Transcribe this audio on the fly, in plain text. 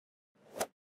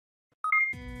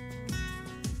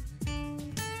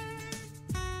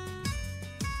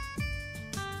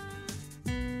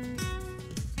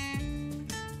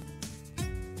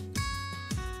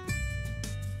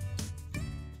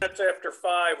Minutes after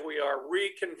 5, we are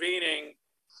reconvening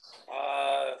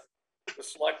the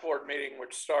select board meeting,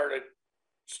 which started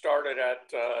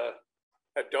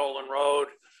at Dolan Road.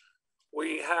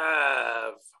 We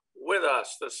have with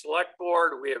us the select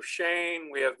board. We have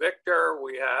Shane, we have Victor,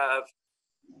 we have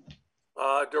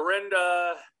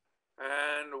Dorinda,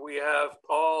 and we have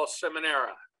Paul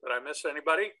Seminara. Did I miss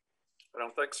anybody? I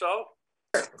don't think so.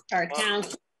 Our town.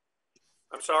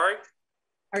 I'm sorry?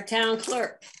 Our town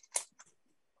clerk.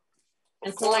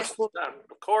 And select board.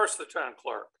 Of course, the town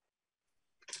clerk.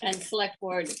 And select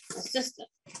board assistant.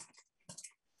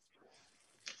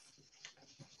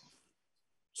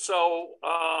 So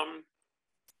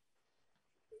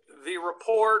the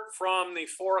report from the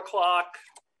 4 o'clock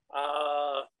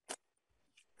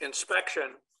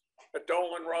inspection at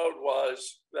Dolan Road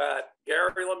was that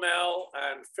Gary Lamel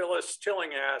and Phyllis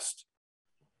Tillinghast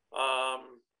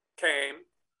came.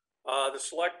 The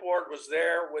select board was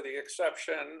there with the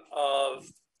exception of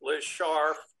Liz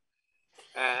Scharf,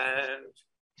 and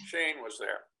Shane was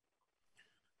there.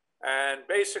 And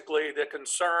basically the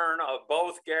concern of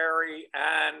both Gary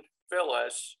and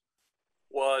Phyllis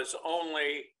was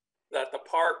only that the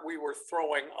part we were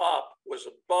throwing up was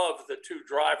above the 2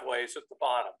 driveways at the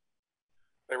bottom.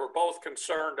 They were both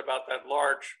concerned about that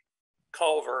large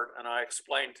culvert, and I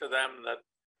explained to them that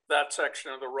that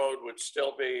section of the road would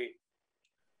still be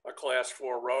a class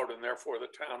 4 road, and therefore the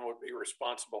town would be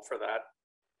responsible for that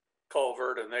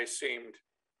culvert, and they seemed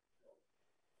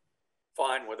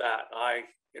fine with that. I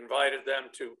invited them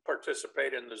to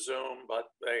participate in the Zoom, but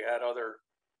they had other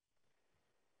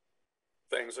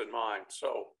things in mind.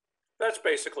 So that's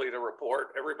basically the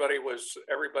report. Everybody was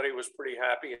pretty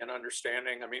happy and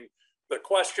understanding. I mean, the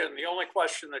only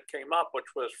question that came up,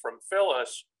 which was from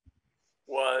Phyllis,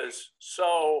 was,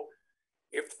 so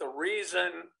if the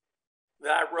reason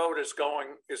that road is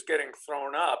getting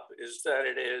thrown up is that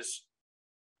it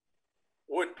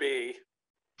would be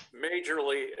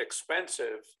majorly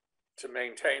expensive to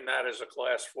maintain that as a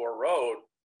class 4 road,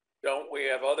 don't we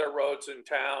have other roads in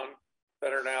town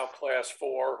that are now class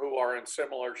 4 who are in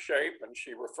similar shape? And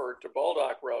she referred to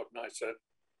Baldock Road, and I said,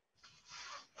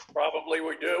 probably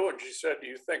we do. And she said, do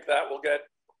you think that will get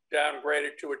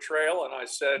downgraded to a trail? And I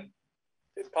said,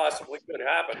 it possibly could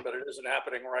happen, but it isn't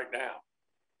happening right now.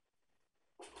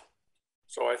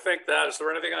 So I think that, is there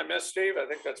anything I missed, Steve? I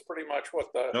think that's pretty much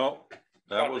what the... No,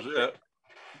 that was it.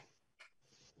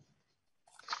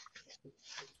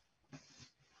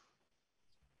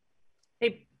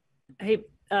 Hey,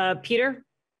 Peter?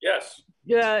 Yes.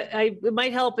 It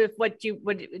might help if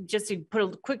just to put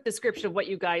a quick description of what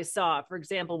you guys saw. For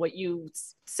example, what you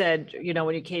said,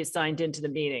 when you case signed into the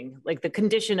meeting, like the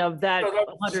condition of that.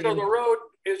 So the road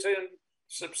is in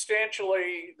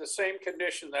substantially the same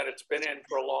condition that it's been in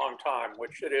for a long time,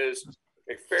 which it is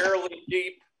a fairly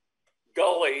deep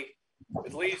gully,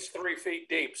 at least 3 feet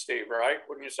deep, Steve, right?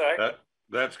 Wouldn't you say?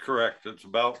 That's correct. It's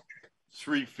about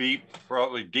 3 feet,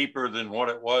 probably deeper than what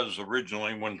it was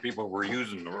originally when people were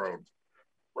using the road.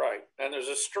 Right. And there's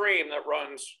a stream that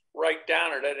runs right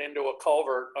down it into a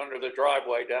culvert under the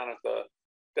driveway down at the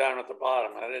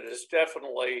bottom. And it is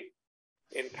definitely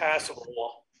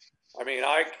impassable. I mean,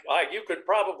 you could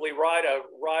probably ride a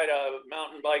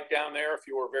mountain bike down there if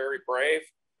you were very brave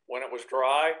when it was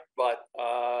dry, but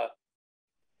I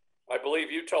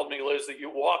believe you told me, Liz, that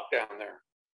you walked down there.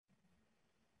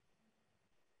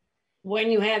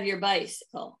 When you have your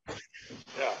bicycle.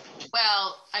 Yeah.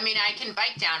 Well, I mean, I can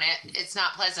bike down it. It's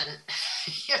not pleasant.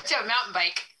 You have to have a mountain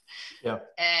bike. Yeah.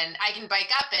 And I can bike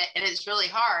up it, and it's really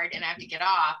hard, and I have to get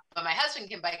off. But my husband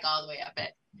can bike all the way up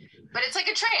it. But it's like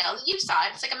a trail. You saw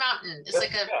it. It's like a mountain. It's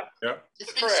like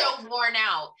It's been so worn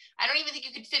out. I don't even think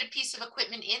you could fit a piece of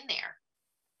equipment in there.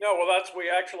 No, well, we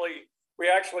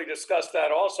actually discussed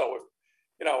that also.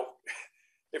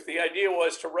 If the idea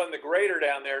was to run the grader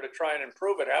down there to try and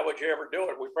improve it, how would you ever do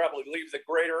it? We'd probably leave the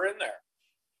grader in there.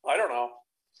 I don't know.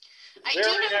 I Very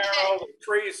do know narrow,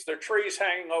 that the trees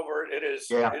hanging over it. It is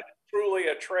truly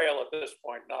a trail at this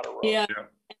point, not a road. Yeah.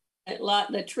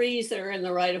 The trees that are in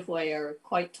the right of way are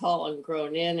quite tall and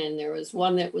grown in, and there was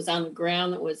one that was on the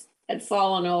ground that had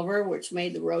fallen over, which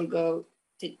made the road go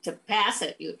to pass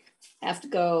it. You'd have to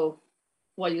go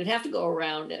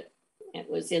around it. It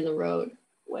was in the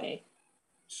roadway.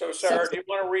 So Sarah, do you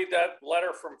want to read that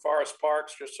letter from Forest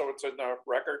Parks just so it's in the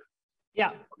record?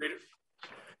 Yeah. Read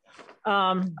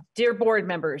it. Dear board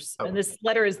members, and this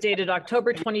letter is dated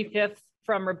October 25th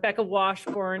from Rebecca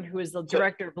Washburn, who is the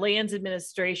Director of Lands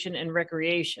Administration and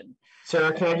Recreation.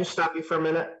 Sarah, can I just stop you for a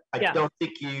minute? I don't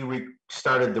think you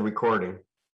started the recording.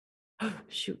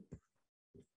 Shoot.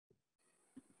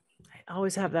 I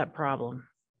always have that problem.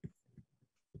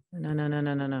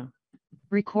 No.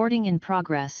 Recording in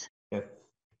progress. Yeah.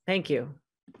 Thank you.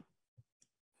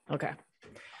 Okay.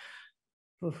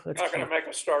 Oof, You're that's not going to make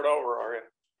us start over, are you?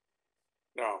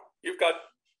 No,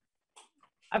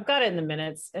 I've got it in the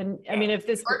minutes. And I mean, if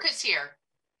this Work is here.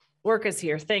 work is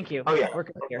here, thank you. Oh, yeah. Work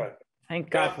is here. Okay. Thank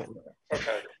God Yeah. for it.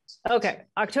 Okay. Okay,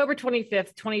 October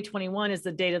 25th, 2021 is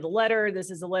the date of the letter.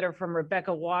 This is a letter from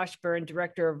Rebecca Washburn,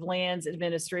 Director of Lands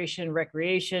Administration and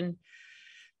Recreation,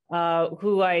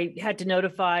 who I had to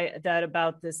notify that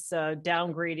about this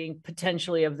downgrading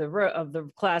potentially of the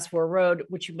class 4 road,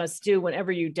 which you must do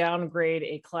whenever you downgrade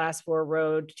a class 4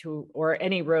 road to, or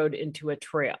any road into a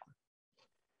trail.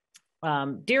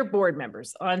 Dear board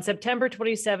members, on September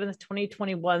 27th,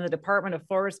 2021, the Department of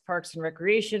Forest, Parks and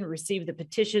Recreation received the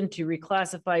petition to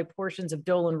reclassify portions of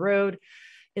Dolan Road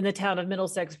in the town of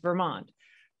Middlesex, Vermont.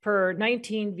 Per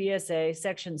 19 VSA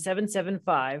section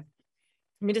 775,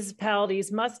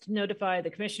 municipalities must notify the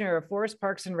Commissioner of Forest,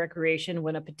 Parks and Recreation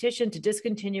when a petition to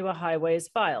discontinue a highway is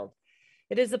filed.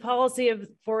 It is the policy of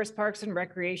Forest, Parks and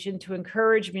Recreation to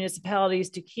encourage municipalities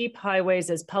to keep highways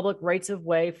as public rights of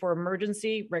way for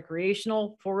emergency,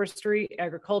 recreational, forestry,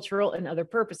 agricultural, and other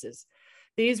purposes.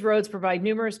 These roads provide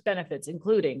numerous benefits,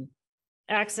 including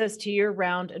access to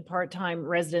year-round and part-time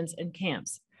residents and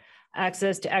camps,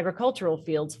 access to agricultural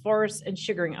fields, forests, and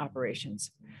sugaring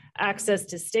operations, access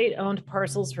to state-owned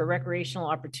parcels for recreational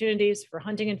opportunities for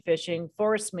hunting and fishing,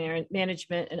 forest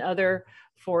management, and other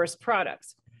forest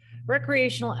products.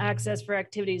 Recreational access for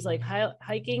activities like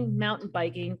hiking, mountain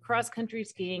biking, cross-country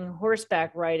skiing,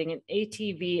 horseback riding, and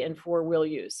ATV and four-wheel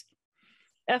use.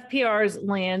 FPR's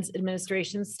Lands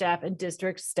Administration staff and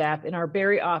district staff in our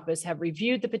Barrie office have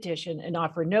reviewed the petition and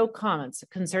offer no comments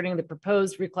concerning the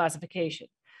proposed reclassification.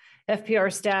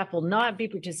 FPR staff will not be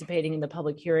participating in the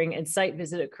public hearing and site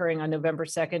visit occurring on November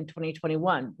 2nd,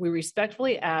 2021. We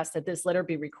respectfully ask that this letter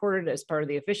be recorded as part of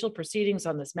the official proceedings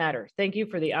on this matter. Thank you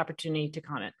for the opportunity to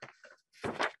comment.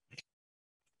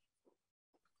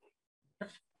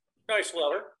 Nice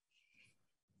letter.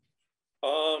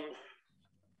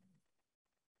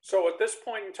 So at this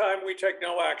point in time, we take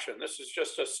no action. This is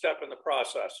just a step in the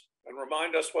process. And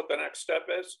remind us what the next step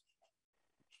is.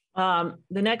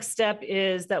 The next step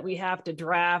is that we have to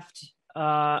draft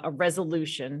a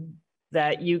resolution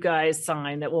that you guys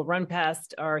sign that will run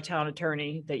past our town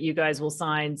attorney, that you guys will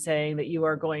sign saying that you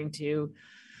are going to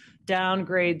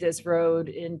downgrade this road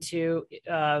into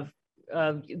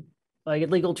like a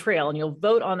legal trail, and you'll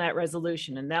vote on that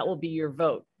resolution, and that will be your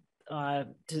vote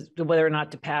to whether or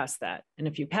not to pass that. And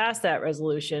if you pass that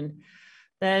resolution,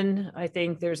 then I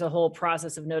think there's a whole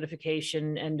process of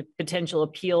notification and potential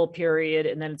appeal period,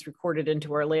 and then it's recorded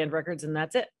into our land records, and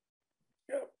that's it.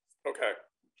 Yeah, okay.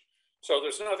 So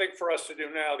there's nothing for us to do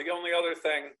now. The only other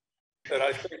thing that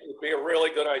I think would be a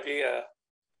really good idea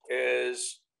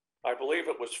is, I believe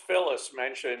it was Phyllis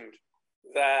mentioned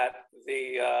that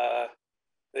the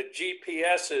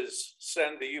GPSs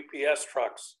send the UPS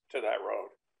trucks to that road.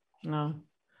 No.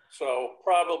 So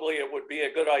probably it would be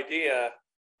a good idea.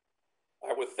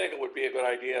 I would think it would be a good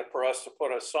idea for us to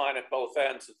put a sign at both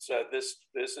ends that said this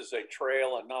is a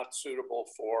trail and not suitable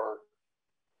for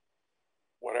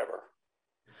whatever.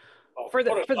 Put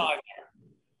a sign there.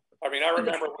 I mean, I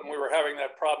remember when we were having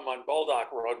that problem on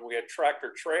Baldock Road, we had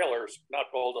tractor trailers, not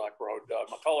Baldock Road,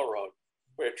 McCullough Road.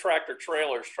 We had tractor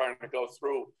trailers trying to go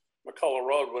through McCullough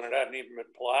Road when it hadn't even been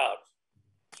plowed.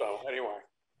 So anyway.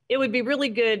 It would be really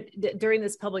good during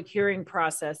this public hearing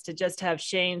process to just have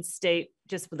Shane state,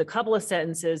 just with a couple of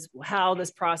sentences, how this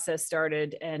process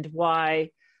started and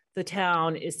why the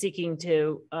town is seeking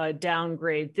to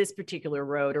downgrade this particular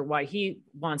road, or why he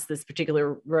wants this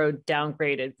particular road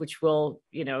downgraded, which will,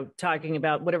 you know, talking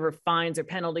about whatever fines or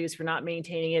penalties for not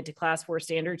maintaining it to class 4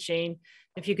 standard. Shane,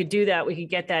 if you could do that, we could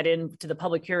get that into the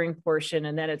public hearing portion,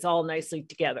 and then it's all nicely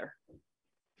together.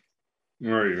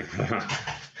 Right.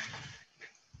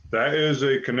 That is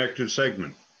a connected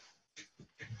segment.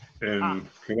 And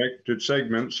connected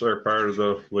segments are part of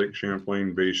the Lake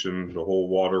Champlain Basin, the whole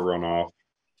water runoff.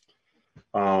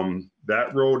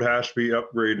 That road has to be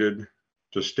upgraded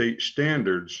to state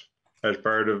standards as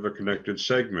part of a connected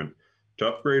segment. To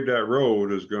upgrade that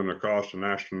road is going to cost an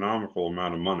astronomical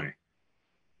amount of money.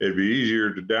 It'd be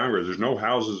easier to downgrade. There's no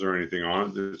houses or anything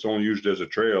on it. It's only used as a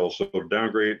trail. So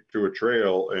downgrade to a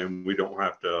trail and we don't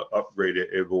have to upgrade it.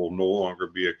 It will no longer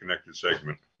be a connected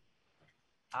segment.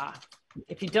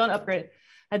 If you don't upgrade,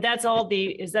 and that's all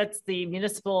that's the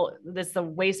municipal, that's the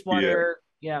wastewater.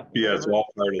 Yeah. Yeah, it's all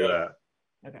part of that.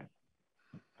 Okay.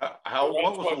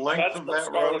 What was the length of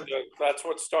that road? That's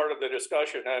what started the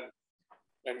discussion.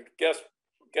 And guess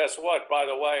what? By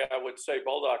the way, I would say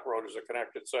Baldock Road is a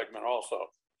connected segment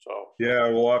also. So. Yeah,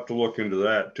 we'll have to look into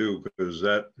that too, because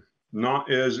that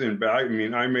not as in, I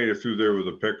mean, I made it through there with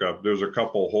a pickup. There's a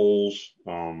couple holes.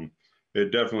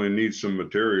 It definitely needs some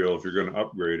material if you're going to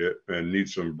upgrade it and need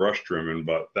some brush trimming,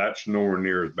 but that's nowhere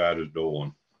near as bad as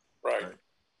Dolan. Right,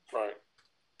 right.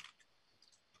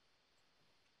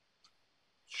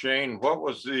 Shane, what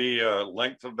was the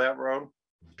length of that road?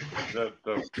 Is that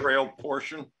the trail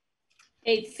portion?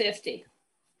 850.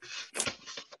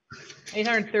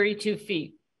 832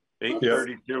 feet.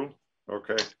 832?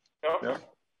 Okay. Yep.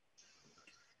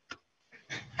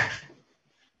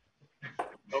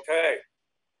 Okay.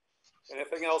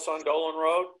 Anything else on Dolan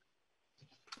Road?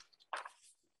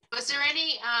 Was there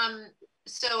any,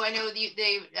 so I know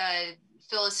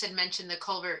Phyllis had mentioned the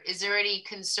culvert. Is there any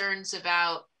concerns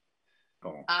about,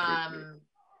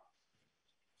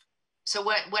 so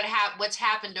what's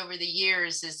happened over the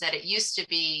years is that it used to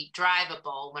be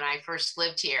drivable when I first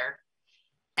lived here.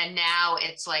 And now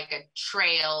it's like a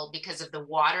trail because of the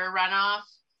water runoff,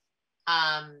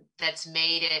 that's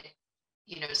made it,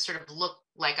 you know, sort of look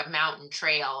like a mountain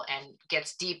trail and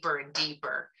gets deeper and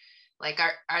deeper. Like,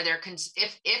 are there,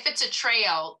 if it's a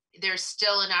trail, there's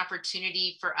still an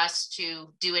opportunity for us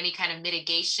to do any kind of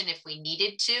mitigation if we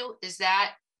needed to, is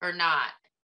that, or not?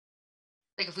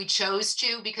 Like if we chose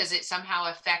to, because it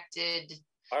somehow affected.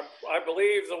 I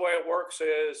believe the way it works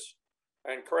is,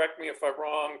 and correct me if I'm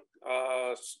wrong,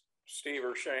 Steve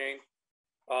or Shane,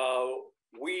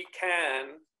 we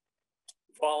can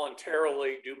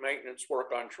voluntarily do maintenance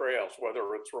work on trails,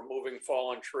 whether it's removing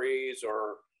fallen trees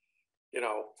or, you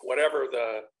know, whatever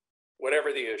the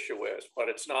issue is, but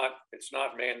it's not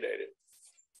mandated.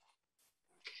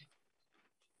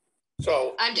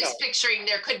 So I'm just picturing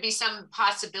there could be some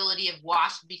possibility of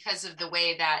wash because of the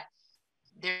way that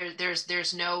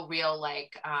there's no real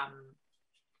like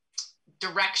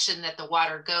direction that the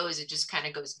water goes. It just kind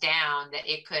of goes down, that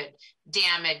it could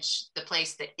damage the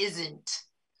place that isn't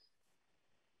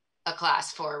a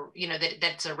class 4, you know,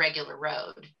 that's a regular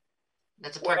road.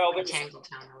 That's a part of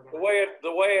Tangletown or whatever.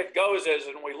 The way it goes is,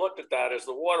 and we looked at that, is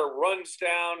the water runs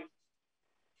down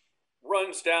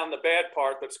the bad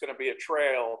part that's going to be a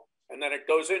trail, and then it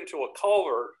goes into a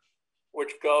culvert,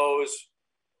 which goes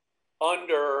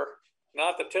under,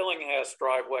 not the Tillinghast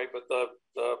driveway, but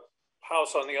the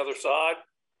house on the other side.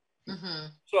 Mm-hmm.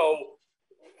 So,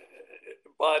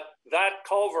 but that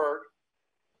culvert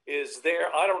is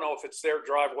there. I don't know if it's their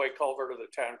driveway culvert or the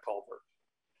town culvert.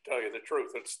 To tell you the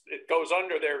truth, it goes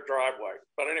under their driveway.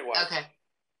 But anyway. Okay.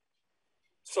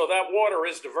 So that water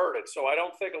is diverted. So I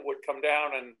don't think it would come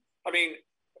down. And I mean,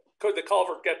 could the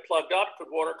culvert get plugged up? Could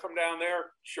water come down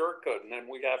there? Sure it could. And then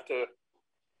we'd have to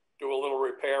do a little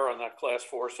repair on that class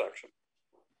 4 section.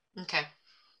 Okay.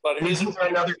 But isn't there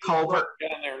another culvert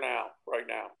down there now, right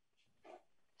now?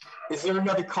 Is there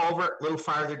another culvert a little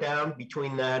farther down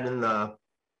between that and the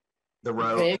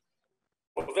road? Okay.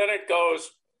 Well, then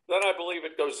I believe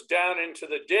it goes down into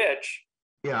the ditch,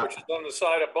 which is on the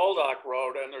side of Baldock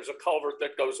Road, and there's a culvert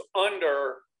that goes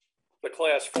under the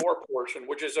class 4 portion,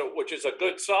 which is a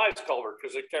good sized culvert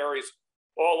because it carries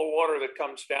all the water that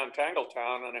comes down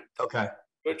Tangletown, and a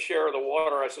good share of the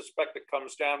water, I suspect, it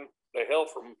comes down the hill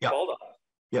from Baldock.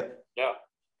 Yeah.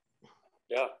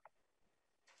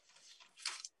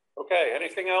 Okay.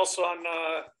 Anything else on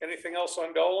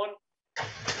Dolan?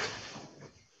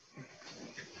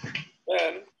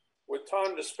 Then, with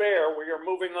time to spare, we are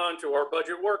moving on to our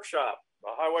budget workshop. The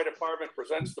Highway Department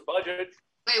presents the budget.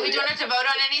 Wait, we don't have to vote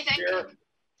on anything?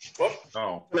 Whoop.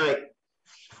 Oh.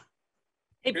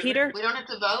 Hey, Peter. We don't have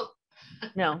to vote?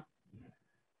 No.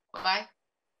 Why?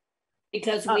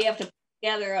 Because we have to put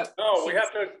together a. No, we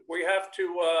have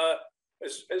to,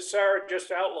 as Sarah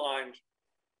just outlined,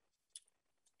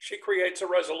 she creates a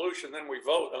resolution, then we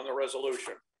vote on the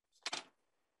resolution.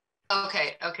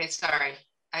 Okay, sorry.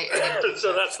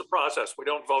 So that's the process. We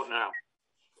don't vote now.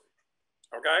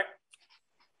 Okay?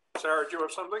 Sarah, do you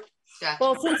have something? Yeah.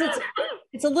 Well, since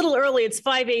it's a little early, it's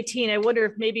 5:18. I wonder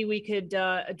if maybe we could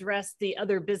address the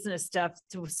other business stuff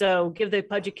so give the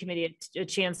budget committee a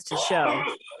chance to show.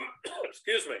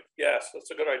 Excuse me. Yes,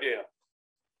 that's a good idea.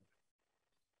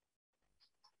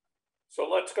 So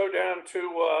let's go down to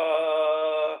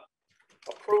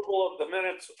approval of the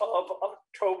minutes of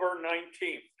October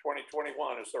 19th,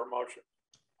 2021. Is there a motion?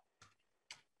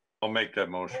 I'll make that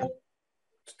motion.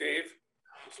 Steve,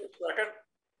 is there a second?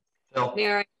 Bill.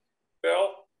 Mary.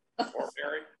 Bill or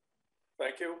Mary?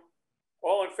 Thank you.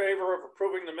 All in favor of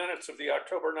approving the minutes of the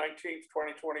October 19th,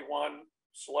 2021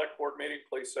 select board meeting,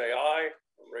 please say aye.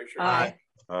 Raise your hand.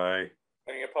 Aye.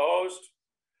 Any opposed?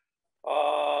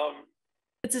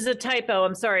 This is a typo.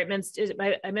 I'm sorry.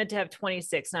 I meant to have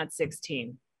 26, not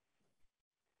 16.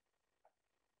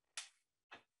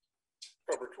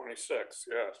 October 26th,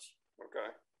 yes, okay.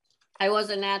 I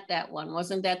wasn't at that one.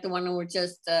 Wasn't that the one where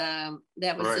just, that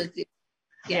was, Right.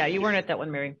 Yeah, you weren't at that one,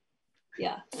 Mary.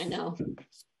 yeah, I know.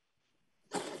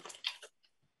 So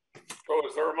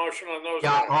is there a motion on those?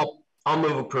 Yeah, minutes? I'll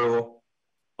move approval.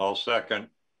 I'll second.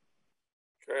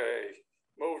 Okay,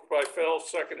 moved by Phil,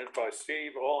 seconded by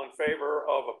Steve. All in favor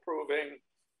of approving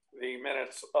the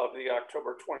minutes of the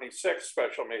October 26th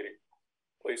special meeting?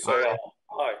 Please say aye.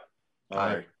 Aye.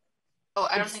 Aye. Oh,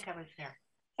 I don't think I was there.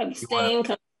 Abstain,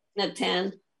 at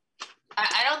 10.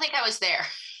 I don't think I was there.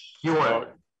 You weren't.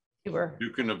 You were. You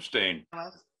can abstain. I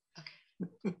was?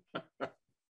 Okay.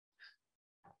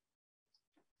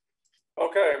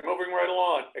 Okay, moving right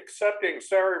along. Accepting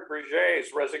Sarah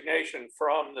Briget's resignation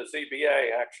from the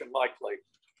ZBA, action likely.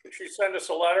 Did she send us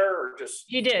a letter or just?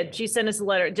 She did. She sent us a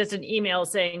letter, just an email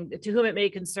saying, to whom it may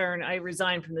concern, I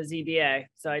resigned from the ZBA.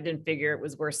 So I didn't figure it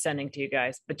was worth sending to you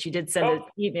guys, but she did send an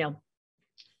email.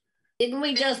 Didn't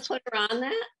we just put her on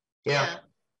that? Yeah.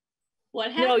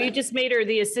 What happened? No, you just made her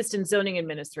the assistant zoning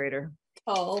administrator.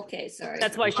 Oh, okay, sorry.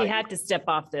 That's why she had to step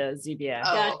off the ZBA.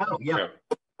 Oh, Oh, yeah.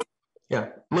 Yeah.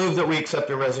 Move that we accept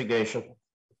the resignation.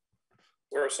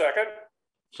 There a second?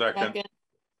 Second. Second.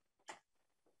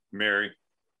 Mary.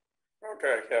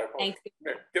 Okay, yeah. Well, Thank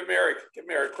you. give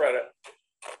Mary credit.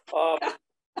 All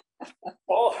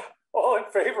in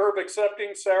favor of accepting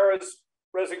Sarah's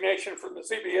resignation from the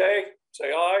ZBA,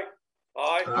 say aye.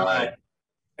 Aye. Aye.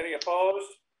 Any opposed?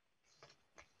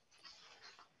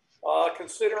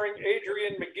 Considering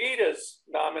Adrian Megita's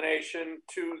nomination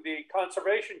to the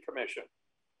Conservation Commission.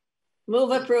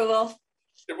 Move approval.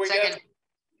 Did we Second.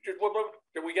 did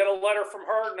we get a letter from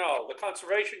her? No, the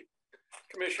Conservation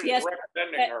Commission Yes. is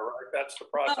recommending her, right? That's the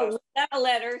process. Oh, we got a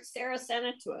letter. Sarah sent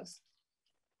it to us.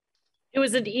 It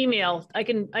was an email. I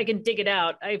can dig it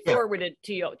out. I Yeah. forwarded it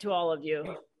to you, to all of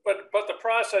you. But the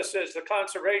process is the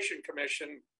Conservation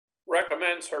Commission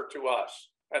recommends her to us.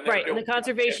 And they're Right, and the doing-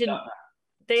 conservation,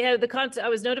 they have I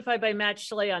was notified by Matt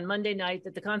Schley on Monday night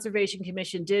that the Conservation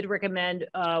Commission did recommend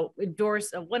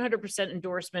endorse a 100%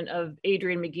 endorsement of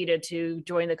Adrian Megita to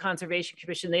join the Conservation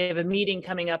Commission. They have a meeting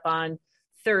coming up on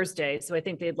Thursday, so I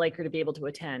think they'd like her to be able to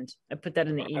attend. I put that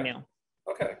in the Okay. email.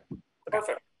 Okay,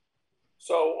 perfect.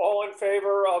 So all in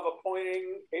favor of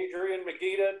appointing Adrian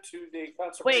Megita to the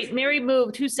Conservation? Wait, Mary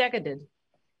moved. Who seconded?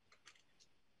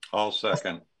 I'll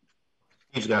second.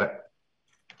 He's got it.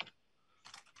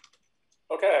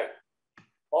 Okay.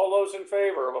 All those in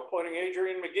favor of appointing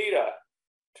Adrian Megita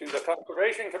to the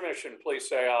Conservation Commission, please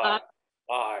say aye.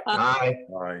 Aye. Aye.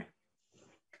 Aye.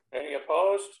 Any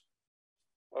opposed?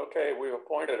 Okay, we've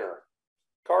appointed her.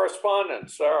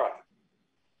 Correspondence, Sarah.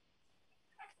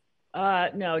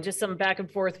 No, just some back and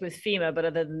forth with FEMA, but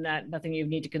other than that, nothing you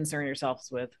need to concern yourselves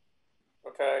with.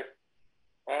 Okay.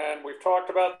 And we've talked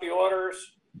about the orders.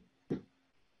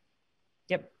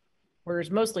 Yep,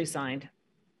 orders mostly signed.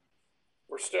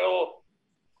 We're still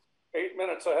 8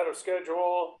 minutes ahead of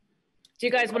schedule. Do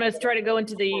you guys want to try to go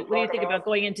into the, what do you think about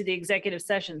going into the executive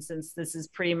session, since this is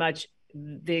pretty much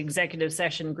the executive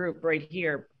session group right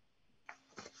here?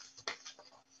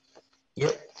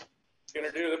 Yep.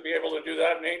 Gonna be able to do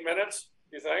that in 8 minutes,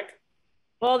 you think?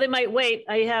 Well, they might wait.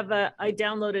 I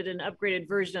downloaded an upgraded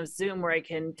version of Zoom where I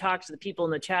can talk to the people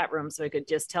in the chat room, so I could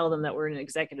just tell them that we're in an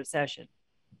executive session.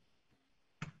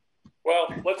 Well,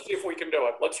 let's see if we can do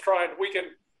it. Let's try and we can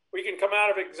come out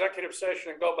of executive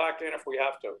session and go back in if we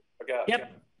have to, I guess.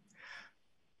 Yep.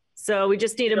 So we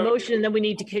just need a motion, and then we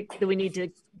need to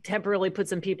temporarily put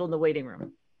some people in the waiting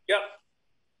room. Yep.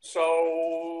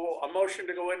 So a motion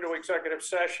to go into executive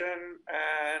session,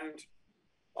 and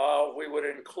we would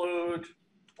include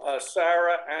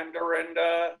Sarah and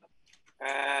Dorinda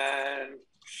and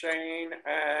Shane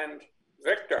and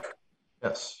Victor.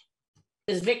 Yes.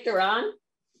 Is Victor on?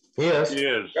 Yes. He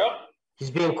is. Yep.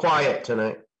 He's being quiet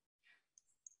tonight.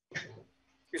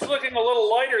 He's looking a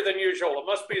little lighter than usual. It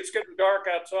must be it's getting dark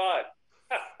outside.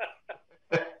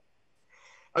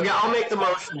 Okay, I'll make the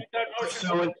motion Make that motion.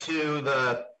 pursuant to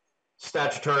the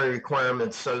statutory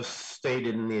requirements so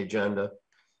stated in the agenda.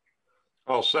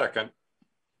 I'll second.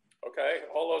 Okay,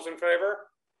 all those in favor?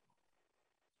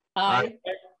 Aye.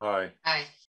 Aye. Aye.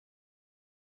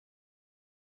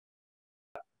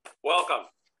 Welcome.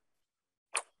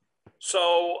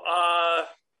 So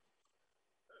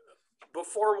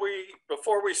before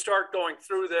we start going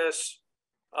through this,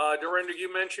 Dorinda,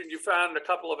 you mentioned you found a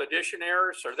couple of addition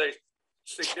errors. Are they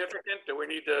significant? Do we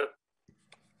need to?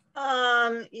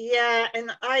 Yeah,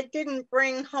 and I didn't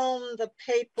bring home the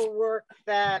paperwork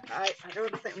that I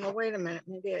don't think, well, wait a minute,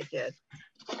 maybe I did.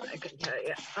 I can tell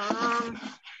you.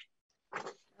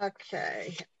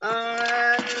 Okay,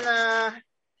 on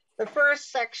The first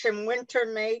section, winter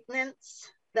maintenance,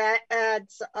 that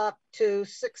adds up to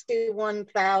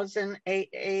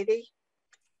 $61,880.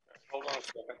 Hold on a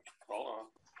second. Hold on.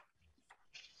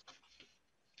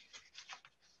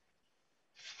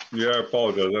 Yeah, I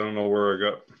apologize. I don't know where I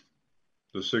got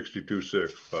the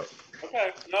 62.6, but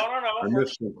Okay. No. I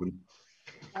missed something.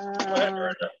 Go ahead,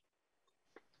 Brenda.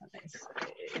 Let me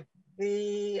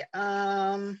see.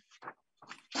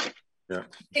 Yeah.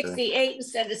 68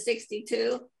 instead of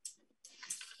 62.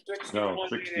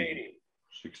 61,880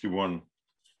 61.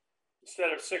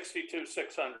 instead of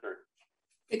 62,600.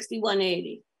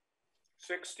 6180.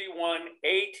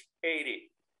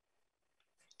 61,880.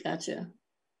 Gotcha.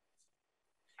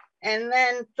 And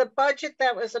then the budget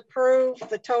that was approved,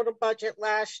 the total budget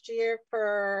last year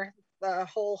for the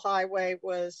whole highway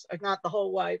was, or not the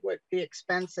whole highway, the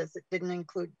expenses, it didn't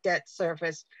include debt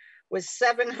service, was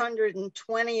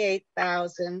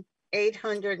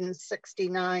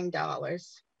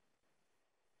 $728,869.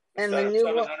 And the new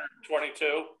one,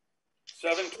 722,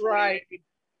 728, right,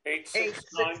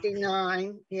 869.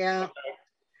 869, yeah. Okay.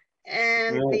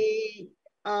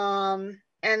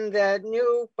 And the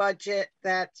new budget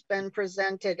that's been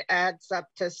presented adds up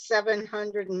to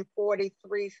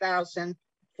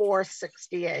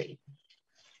 $743,468.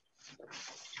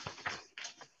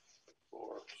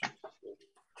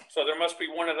 So there must be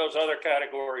one of those other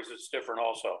categories that's different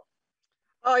also.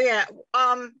 Oh yeah,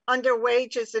 under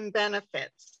wages and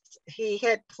benefits, he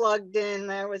had plugged in,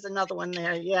 there was another one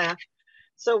there, yeah.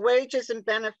 So wages and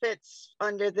benefits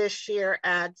under this year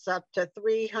adds up to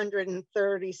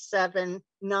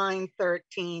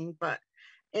 $337,913. But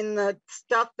in the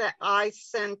stuff that I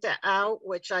sent out,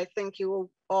 which I think you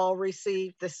all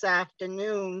received this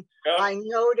afternoon, Yeah. I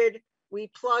noted we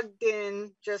plugged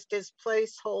in just as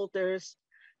placeholders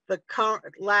the current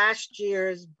last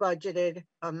year's budgeted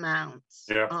amounts.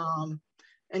 Yeah.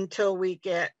 Until we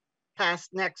get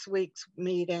past next week's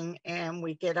meeting and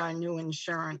we get our new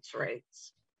insurance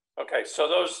rates. Okay, so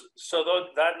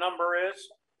that number is?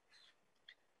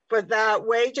 For the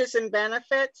wages and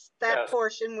benefits, that Yes.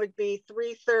 portion would be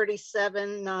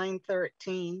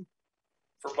 $337,913.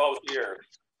 For both years.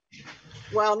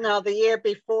 Well, no, the year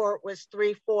before it was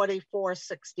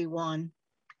 $344,61.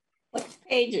 What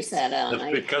page is that on?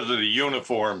 That's because of the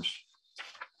uniforms.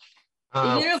 The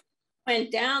uniform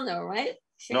went down though, right?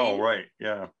 No, Shane? right,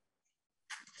 yeah.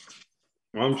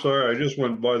 I'm sorry, I just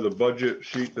went by the budget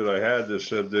sheet that I had that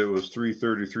said that it was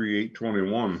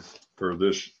 333,821 for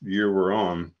this year we're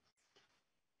on.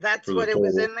 That's For the what it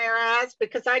was total. in there as,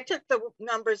 because I took the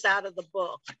numbers out of the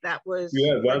book. That was.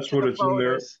 Yeah, went that's to what the it's in there.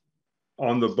 voters.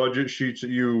 On the budget sheets that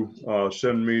you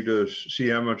send me to see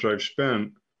how much I've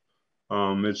spent,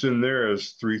 it's in there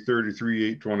as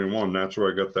 333,821. That's where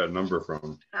I got that number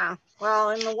from. Ah,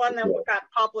 well, and the one that Yeah. got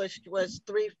published was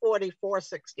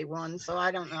 $344,61. So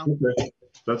I don't know. Okay,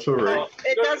 that's all right. But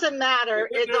it doesn't matter.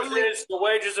 The good It's news only is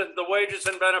the wages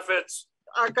and benefits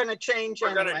are going to change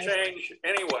are going to anyway. change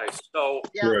anyway. So,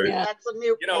 Yeah, Right. Yeah. that's a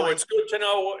mute you know, point. it's good to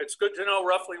know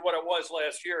roughly what it was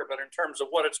last year, but in terms of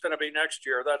what it's going to be next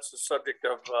year, that's the subject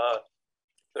of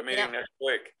the meeting Yeah. next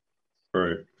week. All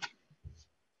right.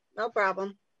 No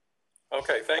problem.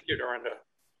 Okay, thank you, Dorinda.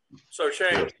 So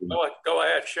Shane, go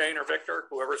ahead, Shane or Victor,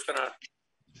 whoever's gonna.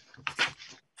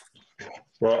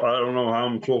 Well, I don't know how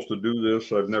I'm supposed to do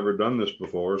this. I've never done this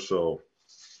before, so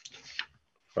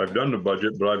I've done the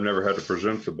budget, but I've never had to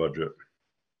present the budget.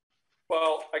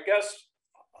 Well, I guess,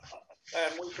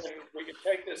 and we can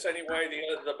take this any way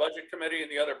the budget committee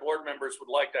and the other board members would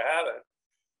like to have it.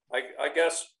 I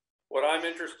guess what I'm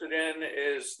interested in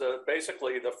is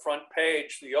basically the front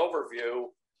page, the overview,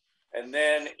 and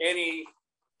then any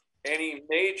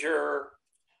major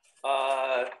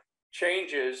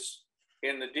changes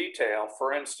in the detail.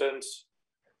 For instance,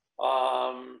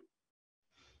 I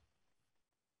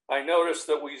noticed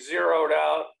that we zeroed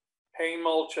out hay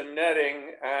mulch and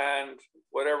netting and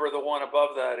whatever the one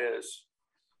above that is.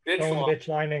 Ditch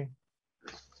lining.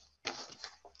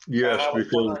 Yes, I was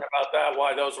because wondering about that,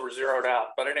 why those were zeroed out.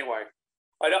 But anyway,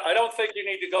 I don't think you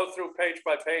need to go through page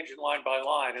by page and line by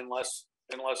line unless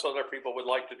other people would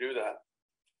like to do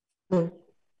that.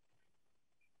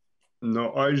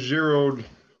 no, I zeroed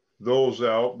those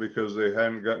out because they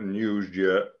hadn't gotten used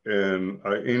yet. And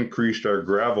I increased our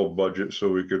gravel budget so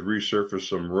we could resurface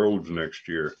some roads next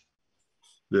year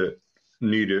that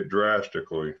need it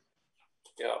drastically.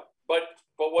 Yeah, but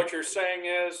what you're saying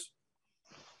is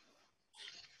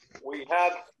we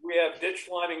have ditch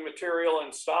lining material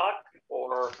in stock,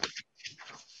 or?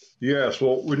 Yes,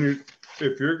 well,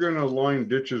 if you're gonna line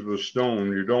ditches with stone,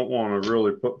 you don't want to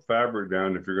really put fabric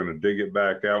down if you're gonna dig it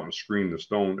back out and screen the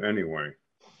stone anyway.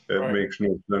 It Right. makes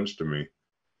no sense to me.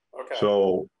 Okay.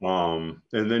 So, and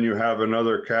then you have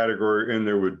another category in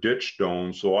there with ditch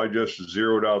stone. So I just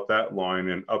zeroed out that line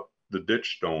and up the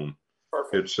ditch stone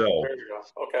Perfect. itself. There you go.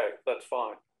 Okay, that's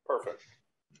fine. Perfect.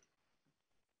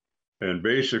 And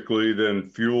basically then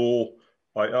fuel,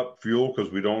 I up fuel because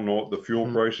we don't know what the fuel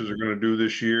prices are going to do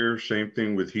this year. Same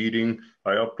thing with heating.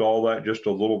 I upped all that just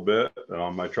a little bit.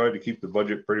 I tried to keep the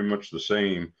budget pretty much the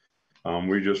same.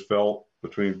 We just felt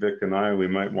between Vic and I, we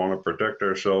might want to protect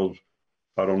ourselves.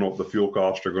 I don't know what the fuel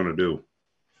costs are going to do.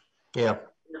 Yeah.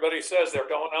 Everybody says they're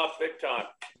going up big time.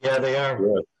 Yeah, they are.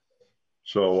 Yeah.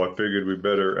 So I figured we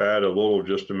better add a little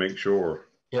just to make sure.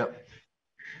 Yep.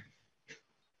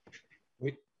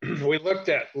 We looked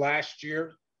at last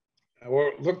year,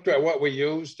 or looked at what we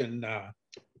used and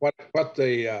what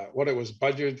it was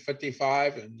budgeted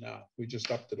 55, and we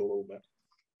just upped it a little bit.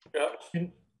 Yeah.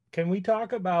 Can we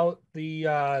talk about the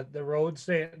road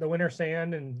sand, the winter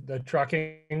sand, and the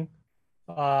trucking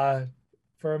for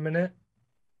a minute?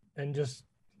 And just,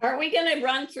 Are we going to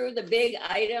run through the big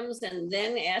items and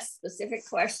then ask specific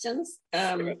questions?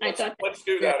 Let's do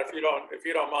that if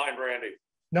you don't mind, Randy.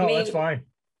 no, that's fine.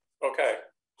 Okay.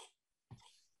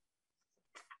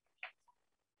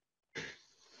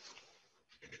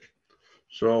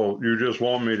 So you just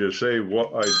want me to say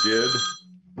what I did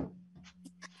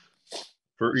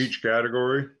for each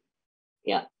category?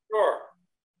 Yeah. Sure.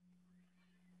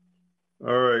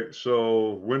 All right,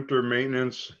 so winter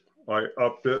maintenance, I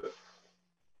upped it,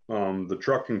 the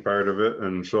trucking part of it,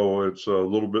 and so it's a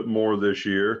little bit more this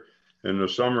year. In the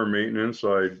summer maintenance,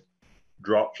 I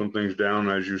dropped some things down,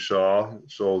 as you saw.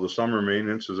 So the summer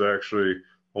maintenance is actually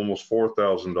almost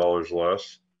 $4,000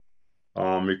 less.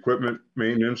 Equipment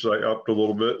maintenance, I upped a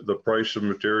little bit. The price of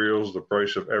materials, the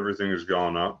price of everything has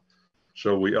gone up.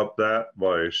 So we upped that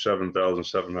by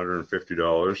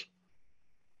 $7,750.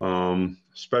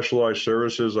 Specialized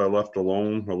services, I left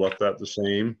alone. I left that the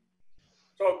same.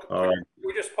 So can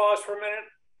we just pause for a minute?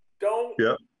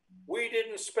 Yep. We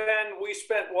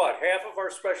spent what, half of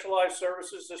our specialized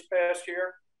services this past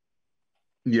year?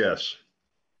 Yes.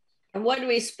 And what do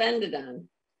we spend it on?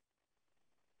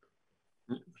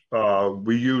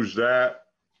 We used that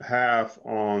half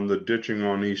on the ditching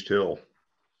on East Hill.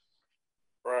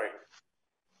 Right.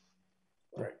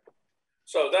 Right.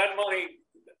 So that money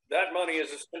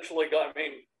is essentially gone, I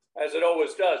mean, as it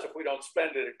always does, if we don't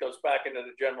spend it, it goes back into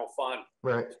the general fund.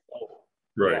 Right. So,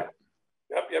 Right.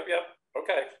 yeah. Yep.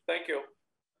 Okay, thank you.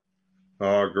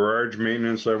 Garage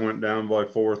maintenance, I went down by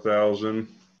 4,000.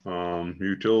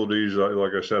 Utilities,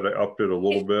 like I said, I upped it a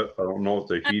little bit. I don't know if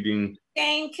the heating.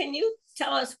 Jane, can you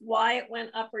tell us why it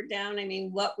went up or down? I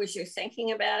mean, what was your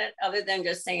thinking about it, other than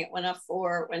just saying it went up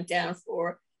 4, it went down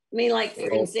 4? I mean, like, for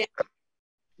example,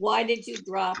 why did you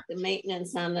drop the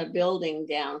maintenance on the building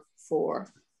down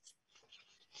 4?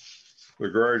 The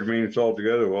garage maintenance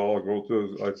altogether, well, I'll go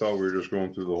through, I thought we were just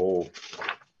going through the whole.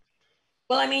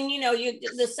 Well, I mean,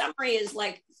 the summary is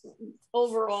like,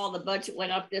 overall, the budget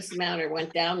went up this amount or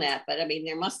went down that, but I mean,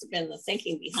 there must have been the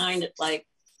thinking behind it, like,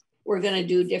 we're going to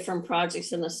do different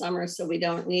projects in the summer, so we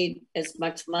don't need as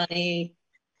much money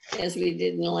as we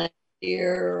did in the last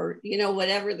year, or,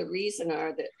 whatever the reason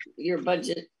are that your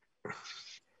budget.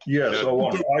 Yeah,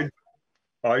 so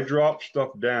I dropped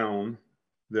stuff down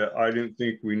that I didn't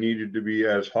think we needed to be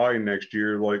as high next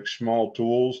year, like small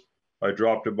tools. I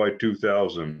dropped it by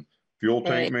 2,000. Fuel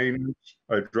tank maintenance,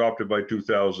 I dropped it by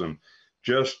 2,000,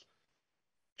 just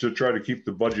to try to keep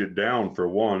the budget down, for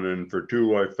one, and for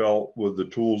two, I felt with the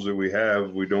tools that we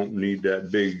have, we don't need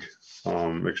that big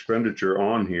expenditure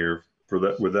on here for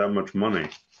that, with that much money.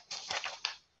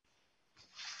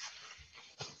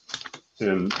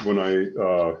 And when I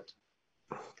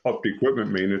upped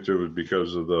equipment maintenance, it was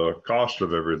because of the cost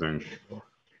of everything.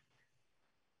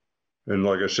 And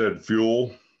like I said,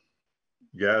 fuel,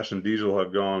 gas and diesel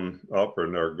have gone up,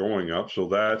 and are going up, so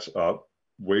that's up.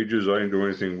 Wages I didn't do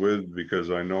anything with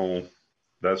because I know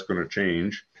that's going to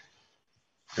change.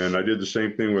 And I did the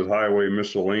same thing with highway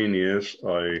miscellaneous.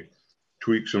 I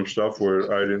tweaked some stuff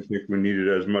where I didn't think we needed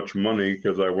as much money,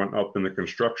 because I went up in the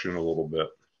construction a little bit,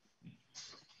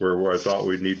 where I thought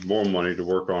we'd need more money to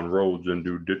work on roads and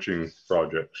do ditching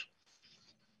projects.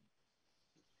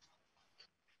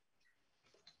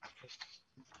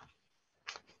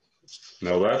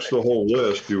 Now that's the whole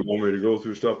list. Do you want me to go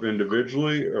through stuff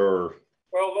individually, or?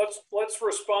 Well, let's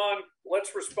respond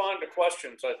to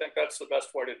questions. I think that's the best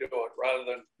way to do it, rather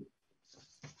than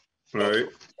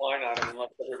line item, unless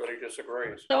everybody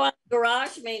disagrees. So on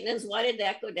garage maintenance, why did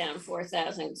that go down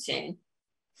 4,000, Shane?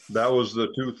 That was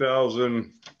the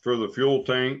 2,000 for the fuel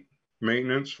tank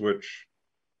maintenance, which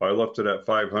I left it at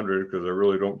 500 because I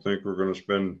really don't think we're going to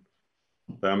spend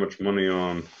that much money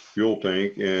on fuel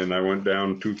tank. And I went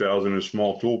down 2,000 in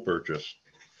small tool purchase.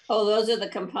 Oh, those are the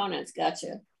components.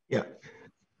 Gotcha. Yeah.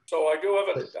 So I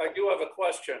do have a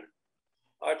question.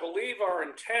 I believe our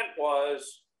intent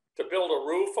was to build a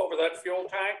roof over that fuel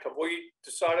tank. Have we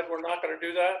decided we're not going to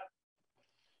do that?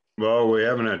 Well, we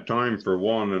haven't had time for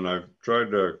one, and I've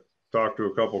tried to talk to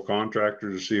a couple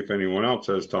contractors to see if anyone else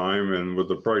has time. And with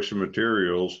the price of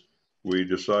materials, we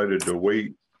decided to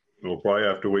wait. We'll probably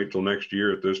have to wait till next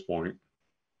year at this point.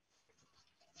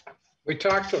 We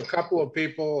talked to a couple of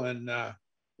people and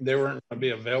they weren't going to be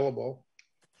available.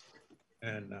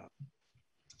 And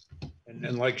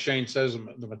like Shane says,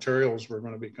 the materials were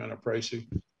going to be kind of pricey.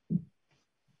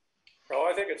 No,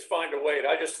 I think it's fine to wait.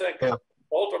 I just think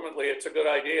ultimately it's a good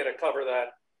idea to cover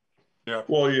that. Yeah.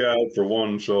 Well, yeah, for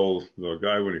one, so the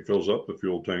guy, when he fills up the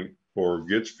fuel tank or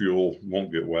gets fuel,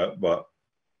 won't get wet, but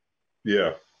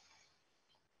yeah.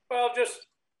 Well, just,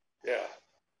 yeah.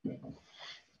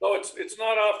 So it's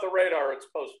not off the radar, it's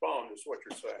postponed is what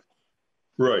you're saying.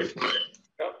 Right.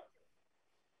 Yep.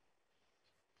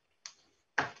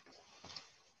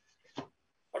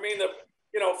 I mean,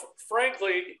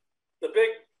 frankly, the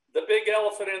big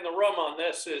elephant in the room on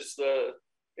this is the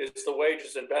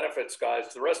wages and benefits,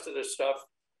 guys. The rest of this stuff,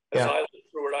 as I looked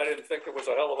through it, I didn't think there was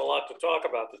a hell of a lot to talk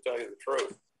about, to tell you the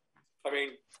truth. I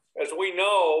mean, as we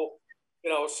know,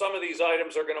 some of these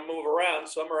items are going to move around.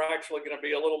 Some are actually going to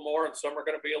be a little more, and some are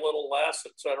going to be a little less,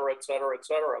 et cetera, et cetera, et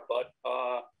cetera. But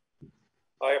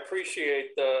I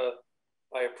appreciate the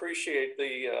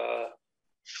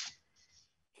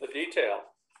detail.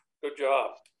 Good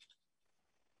job.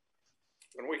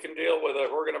 And we can deal with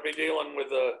it. We're going to be dealing with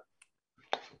the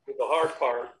hard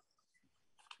part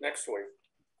next week.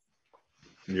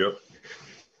 Yep.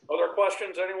 Other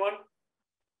questions, anyone?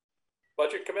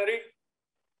 Budget committee?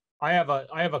 I have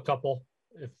a couple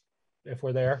if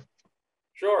we're there.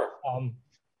 Sure.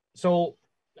 So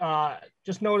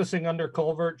just noticing under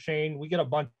culvert, Shane, we get a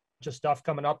bunch of stuff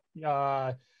coming up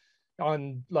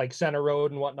on like Center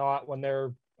Road and whatnot when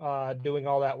they're doing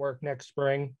all that work next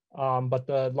spring. But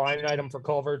the line item for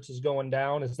culverts is going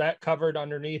down. Is that covered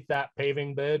underneath that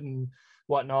paving bid and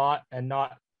whatnot, and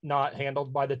not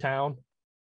handled by the town?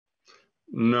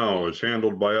 No, it's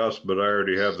handled by us, but I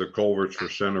already have the culverts for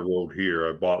Center Road here.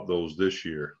 I bought those this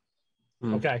year.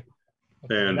 Okay.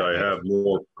 And I have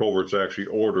more culverts actually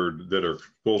ordered that are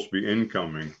supposed to be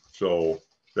incoming. So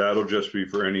that'll just be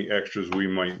for any extras we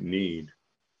might need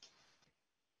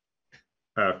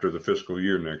after the fiscal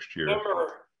year next year.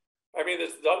 Remember, I mean,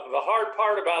 the hard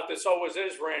part about this always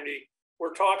is, Randy,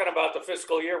 we're talking about the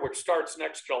fiscal year, which starts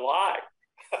next July.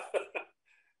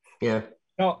 Yeah.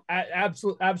 No,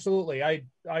 absolutely. I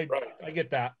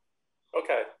get that.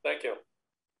 Okay, thank you.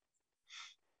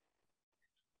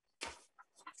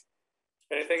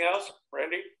 Anything else,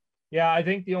 Randy? Yeah, I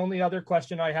think the only other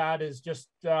question I had is just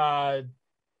I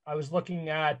was looking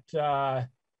at the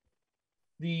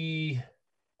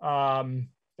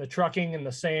trucking and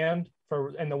the sand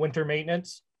and the winter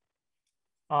maintenance.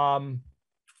 And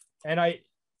I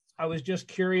was just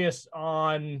curious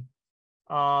on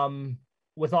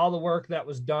with all the work that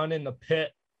was done in the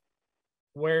pit,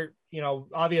 where,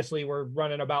 obviously we're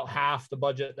running about half the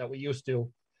budget that we used to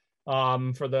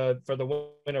for the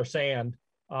winter sand.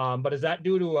 But is that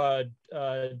due to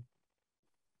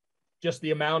just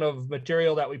the amount of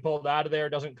material that we pulled out of there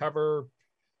doesn't cover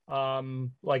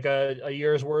like a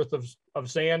year's worth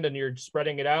of sand, and you're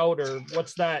spreading it out, or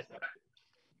what's that?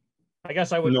 I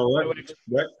guess I would. No,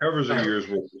 that covers a year's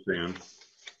worth of sand.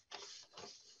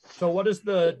 So what is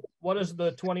the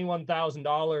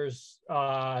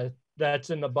 $21,000 that's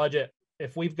in the budget?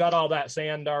 If we've got all that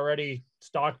sand already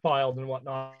stockpiled and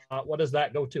whatnot, what does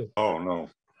that go to? Oh, no.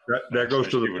 That goes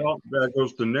to that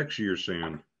goes to next year's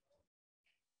sand.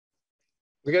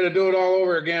 We got to do it all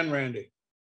over again, Randy.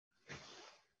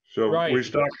 So right. We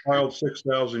stockpiled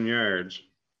 6,000 yards.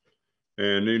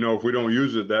 And, if we don't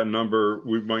use it, that number,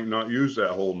 we might not use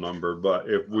that whole number. But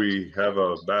if we have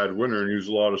a bad winter and use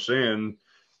a lot of sand,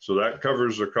 so that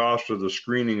covers the cost of the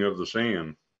screening of the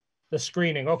sand. The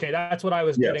screening. Okay, that's what I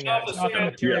was getting at. It's not the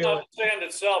material. It's not the sand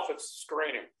itself, it's the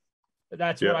screening.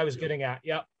 That's what I was getting at.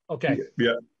 Yep. Okay.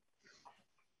 Yeah.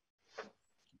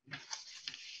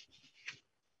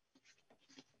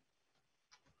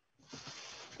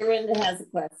 Dorinda has a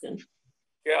question.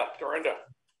 Yeah, Dorinda.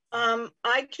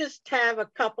 I just have a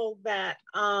couple that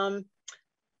I'm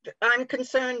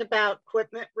concerned about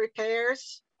equipment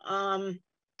repairs.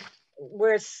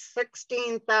 We're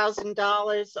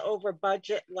 $16,000 over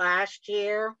budget last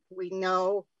year. We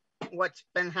know what's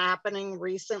been happening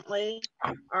recently.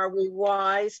 Are we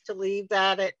wise to leave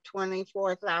that at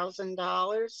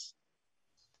 $24,000?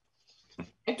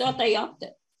 I thought they upped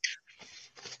it.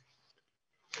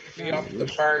 We upped the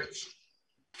parts.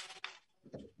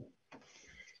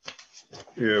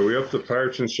 Yeah, we upped the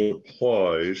parts and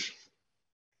supplies.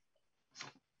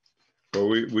 But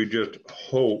we just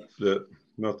hope that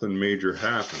nothing major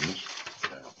happens.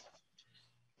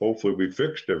 Hopefully we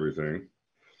fixed everything.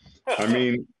 I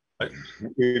mean,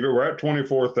 we're at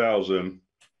 24,000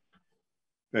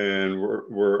 and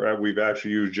we've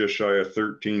actually used just shy of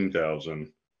 13,000.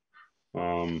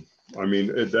 I mean,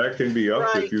 that can be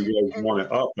up if you guys want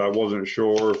it up. I wasn't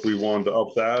sure if we wanted to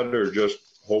up that or just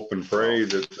hope and pray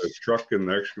that the truck and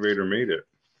the excavator made it.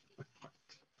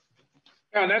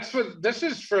 Yeah, this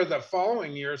is for the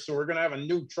following year, so we're gonna have a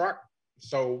new truck.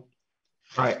 So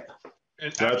right.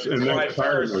 And that's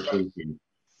part of my thinking.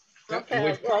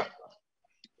 Okay, well,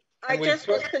 I just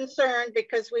was concerned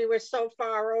because we were so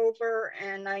far over,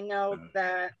 and I know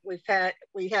that we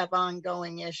have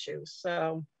ongoing issues.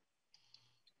 So,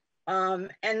 and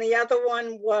the other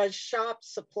one was shop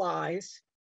supplies.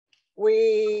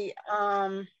 We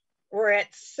were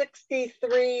at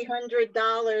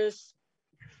 $6,300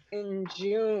 in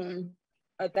June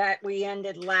that we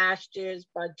ended last year's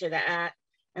budget at,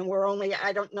 and we're only,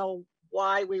 I don't know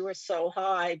why we were so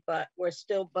high, but we're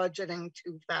still budgeting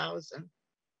 2,000.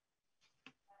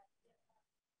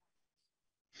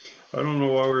 I don't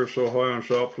know why we were so high on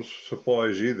shop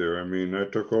supplies either. I mean, I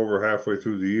took over halfway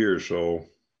through the year, so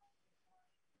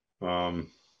not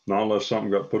unless something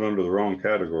got put under the wrong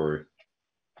category.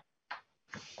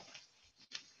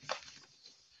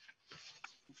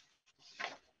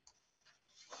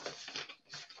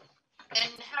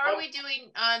 And how are we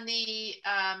doing on the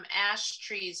ash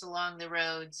trees along the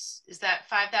roads? Is that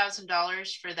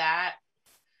 $5,000 for that?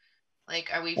 Like,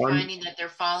 are we finding that they're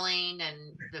falling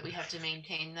and that we have to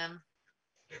maintain them?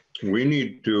 We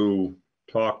need to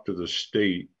talk to the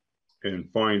state and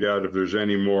find out if there's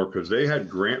any more, because they had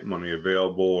grant money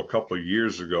available a couple of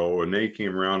years ago and they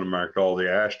came around and marked all the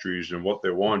ash trees, and what they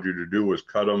wanted you to do was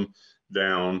cut them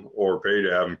down or pay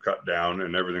to have them cut down,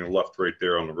 and everything left right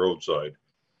there on the roadside.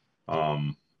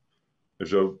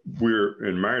 So we're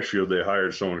in Marshfield, they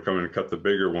hired someone to come in and cut the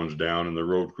bigger ones down, and the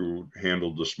road crew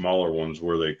handled the smaller ones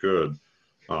where they could.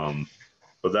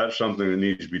 But that's something that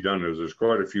needs to be done, because there's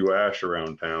quite a few ash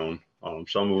around town.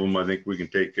 Some of them I think we can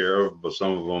take care of, but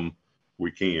some of them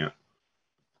we can't.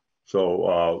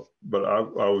 So, but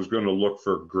I was going to look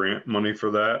for grant money for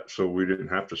that, so we didn't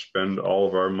have to spend all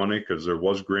of our money, because there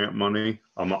was grant money.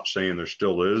 I'm not saying there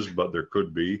still is, but there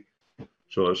could be.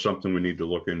 So that's something we need to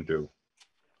look into.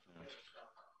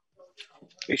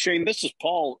 Hey, Shane, this is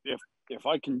Paul. If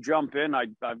I can jump in,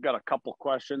 I've got a couple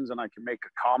questions, and I can make a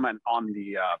comment on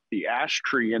the ash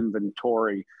tree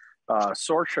inventory.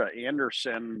 Sorcha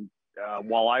Anderson,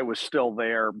 while I was still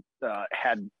there,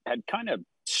 had kind of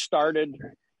started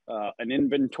an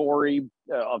inventory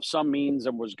of some means,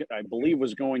 and I believe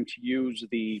was going to use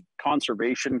the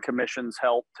Conservation Commission's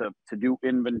help to do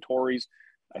inventories.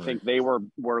 I think they were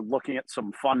looking at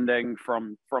some funding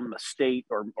from the state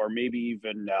or maybe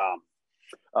even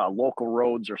local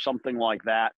roads or something like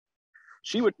that.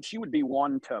 She would be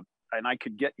one to, and I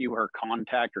could get you her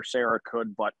contact, or Sarah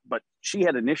could, but she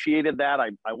had initiated that.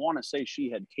 I want to say she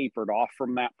had tapered off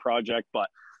from that project, but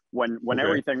when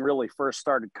everything really first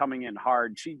started coming in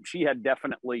hard, she had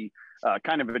definitely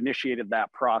kind of initiated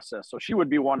that process. So she would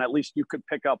be one, at least you could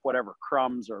pick up whatever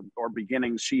crumbs or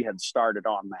beginnings she had started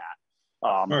on that.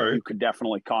 Right. You could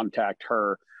definitely contact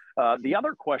her. The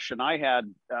other question I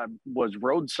had was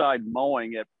roadside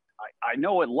mowing. I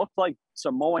know it looked like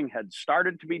some mowing had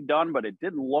started to be done, but it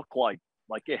didn't look like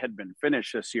it had been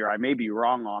finished this year. I may be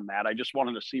wrong on that. I just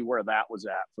wanted to see where that was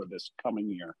at for this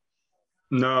coming year.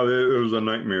 No, it was a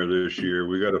nightmare this year.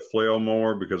 We got a flail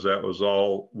mower because that was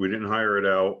all, we didn't hire it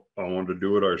out. I wanted to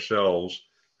do it ourselves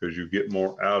because you get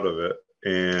more out of it.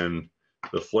 And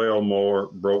the flail mower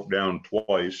broke down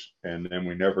twice, and then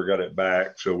we never got it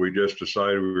back. So we just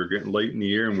decided we were getting late in the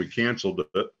year and we canceled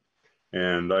it.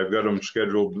 And I've got them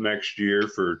scheduled next year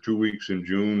for 2 weeks in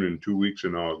June and 2 weeks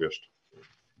in August.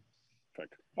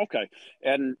 Okay.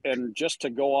 And just to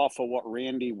go off of what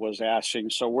Randy was asking,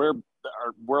 so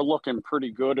we're looking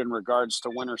pretty good in regards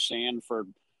to winter sand for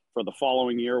the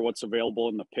following year, what's available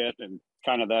in the pit, and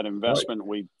kind of that investment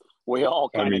right. we all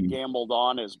kind of gambled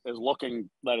on is looking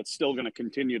that it's still going to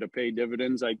continue to pay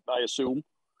dividends, I assume.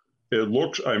 It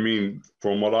looks, I mean,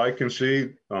 from what I can see,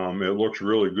 it looks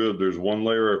really good. There's one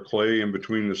layer of clay in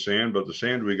between the sand, but the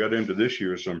sand we got into this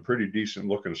year is some pretty decent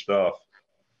looking stuff.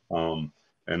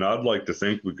 And I'd like to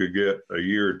think we could get a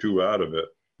year or two out of it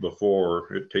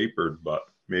before it tapered, but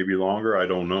maybe longer. I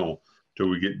don't know, till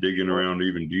we get digging around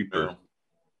even deeper.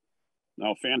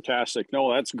 No, fantastic.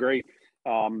 No, that's great.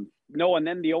 No, and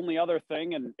then the only other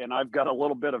thing, and I've got a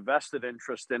little bit of vested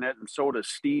interest in it, and so does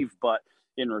Steve, but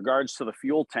in regards to the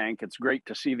fuel tank, it's great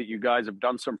to see that you guys have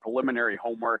done some preliminary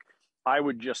homework. I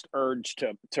would just urge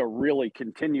to really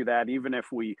continue that, even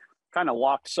if we kind of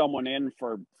locked someone in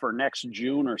for next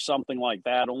June or something like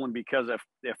that, only because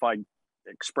if I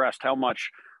expressed how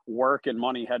much work and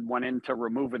money had went into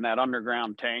removing that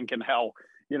underground tank and how,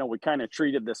 you know, we kind of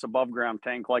treated this above ground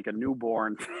tank like a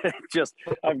newborn. Just,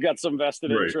 I've got some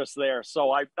vested interest there.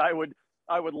 So I would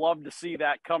love to see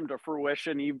that come to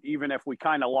fruition, even if we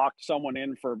kind of locked someone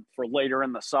in for later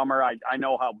in the summer. I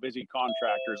know how busy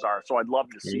contractors are, so I'd love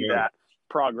to see that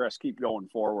progress keep going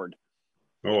forward.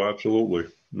 Oh, absolutely.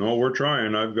 No, we're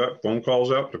trying. I've got phone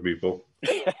calls out to people.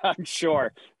 I'm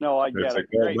sure. No, I get it.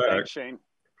 Great. Thanks, Shane.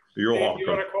 You're Steve, welcome. you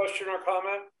got a question or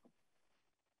comment?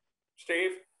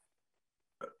 Steve?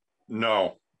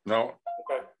 No.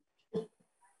 Okay.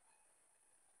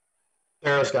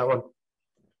 Sarah's got one.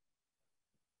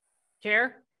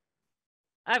 Chair,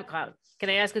 I have a comment. Can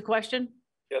I ask a question?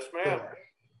 Yes, ma'am.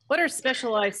 What are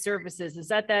specialized services? Is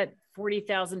that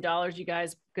 $40,000 you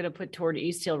guys going to put toward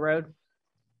East Hill Road?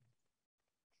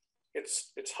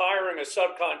 It's hiring a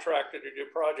subcontractor to do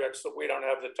projects that we don't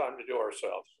have the time to do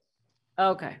ourselves.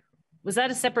 Okay. Was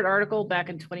that a separate article back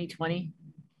in 2020?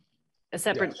 A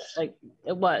separate, like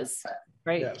it was,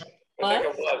 right? Yes. I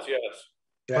think it was, yes.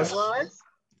 Yes. It was?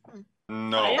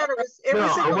 No. I thought it was No,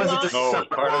 in it wasn't the just No, line.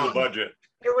 it's part of the budget.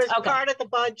 It was Okay. part of the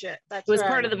budget. That's It was right.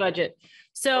 part of the budget.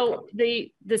 So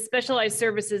the specialized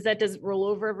services, that doesn't roll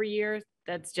over every year.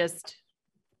 That's just,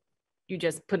 you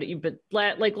just put it, but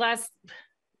like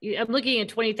I'm looking at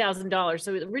 $20,000.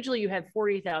 So originally you had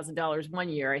 $40,000 one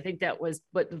year. I think that was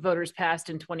what the voters passed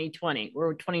in 2020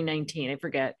 or 2019. I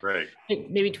forget. Right.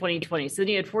 Maybe 2020. So then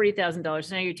you had $40,000.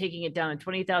 So now you're taking it down to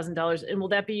 $20,000. And will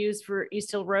that be used for East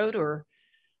Hill Road, or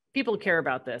people care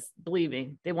about this? Believe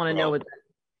me, they want to know what.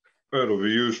 It'll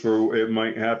be used for, it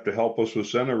might have to help us with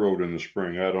Center Road in the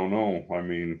spring. I don't know. I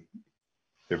mean,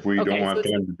 if we don't have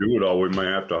time to do it all, we might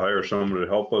have to hire someone to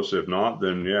help us. If not,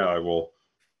 then yeah, I will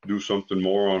do something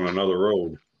more on another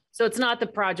road. So it's not the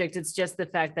project, it's just the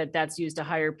fact that that's used to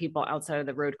hire people outside of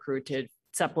the road crew to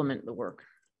supplement the work.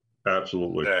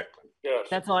 Absolutely. Exactly. Yes.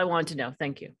 That's all I want to know.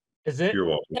 Thank you. Is it, You're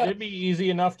welcome. would it be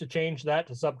easy enough to change that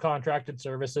to subcontracted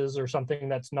services or something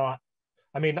that's not?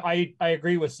 I mean, I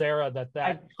agree with Sarah that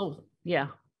yeah.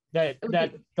 that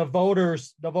the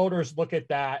voters look at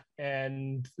that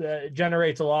and it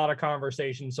generates a lot of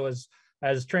conversation. So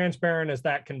as transparent as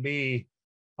that can be,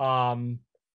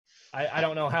 I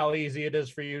don't know how easy it is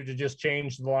for you to just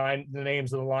change the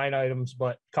names of the line items,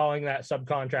 but calling that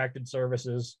subcontracted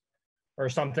services or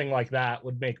something like that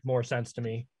would make more sense to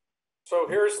me. So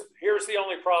here's the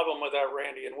only problem with that,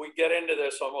 Randy, and we get into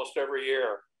this almost every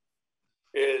year,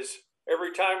 is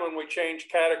every time when we change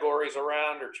categories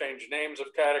around or change names of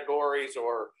categories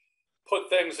or put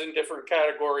things in different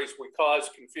categories, we cause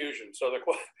confusion. So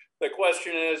the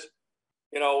question is,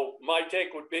 you know, my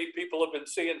take would be people have been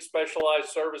seeing specialized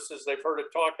services. They've heard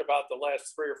it talked about the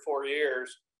last 3 or 4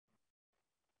 years.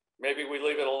 Maybe we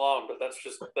leave it alone, but that's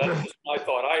just my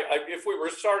thought. If we were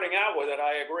starting out with it,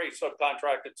 I agree.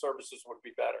 Subcontracted services would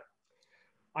be better.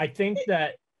 I think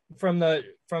that from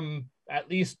at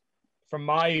least from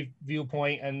my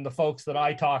viewpoint and the folks that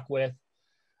I talk with,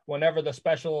 whenever the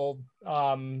special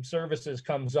services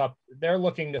comes up, they're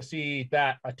looking to see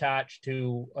that attached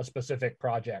to a specific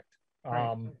project.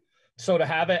 Right. So to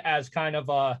have it as kind of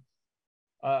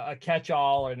a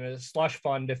catch-all and a slush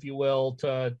fund, if you will,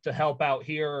 to help out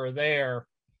here or there,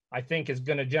 I think is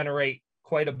going to generate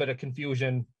quite a bit of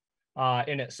confusion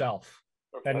in itself.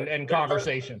 Okay. and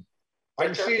conversation. I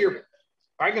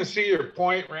can see your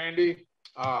point, Randy,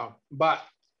 but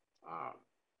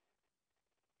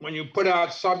when you put out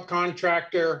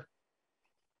subcontractor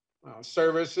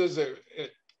services,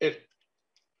 it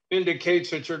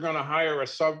indicates that you're going to hire a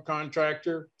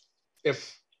subcontractor.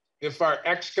 If our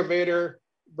excavator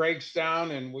breaks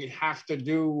down and we have to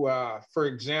do, for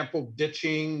example,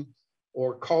 ditching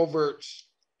or culverts,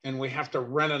 and we have to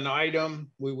rent an item,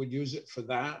 we would use it for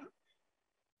that.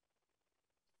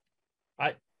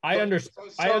 I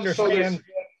understand.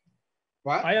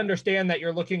 What? I understand that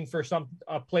you're looking for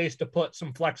a place to put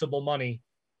some flexible money.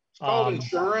 It's called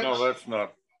insurance.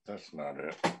 No, that's not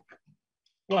it.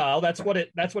 Well, that's what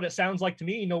it sounds like to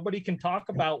me. Nobody can talk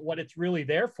about what it's really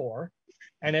there for.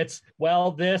 And it's,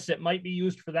 well, it might be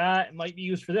used for that. It might be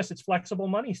used for this. It's flexible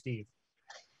money, Steve.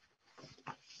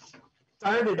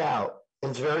 started out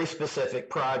in very specific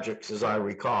projects, as I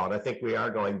recall, and I think we are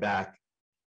going back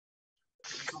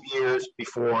 2 years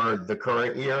before the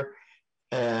current year.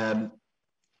 And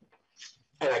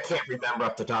I can't remember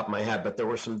off the top of my head, but there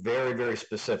were some very, very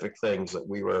specific things that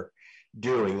we were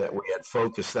doing that we had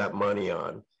focused that money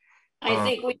on. I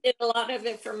think we did a lot of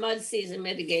it for mud season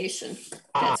mitigation.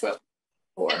 That's what.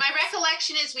 And my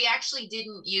recollection is we actually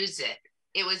didn't use it.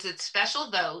 It was a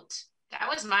special vote. That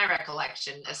was my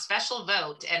recollection, a special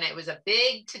vote, and it was a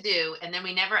big to do. And then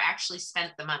we never actually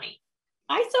spent the money.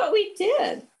 I thought we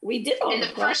did. We did all in the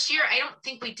first year. I don't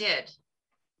think we did.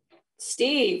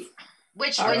 Steve,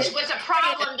 which was a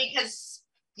problem because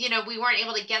we weren't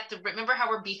able to get remember how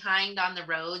we're behind on the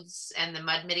roads and the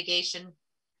mud mitigation.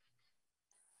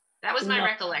 That was my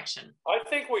recollection. I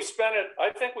think we spent it.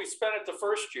 I think we spent it the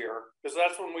first year because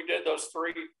that's when we did those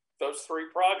three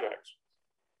projects.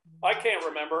 I can't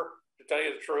remember, to tell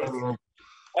you the truth.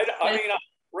 I mean,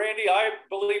 Randy,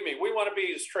 believe me, we want to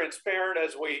be as transparent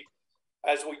as we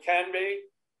can be,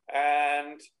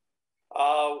 and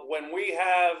when we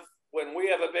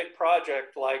have a big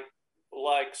project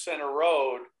like Center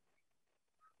Road,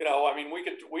 I mean,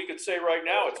 we could say right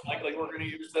now it's likely we're going to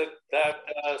use that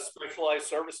specialized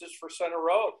services for Center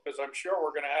Road because I'm sure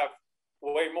we're going to have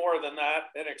way more than that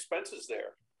in expenses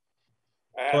there.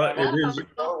 And but I'm also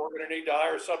sure we're going to need to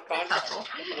hire subcontractors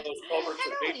for those culverts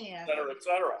et cetera, et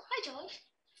cetera. Hi, George.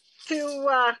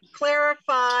 To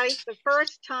clarify, the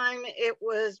first time it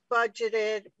was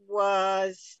budgeted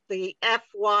was the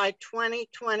FY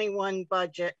 2021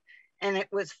 budget, and it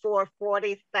was for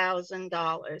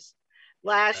 $40,000.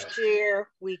 Last year,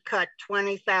 we cut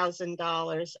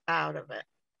 $20,000 out of it.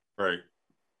 Right.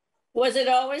 Was it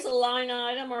always a line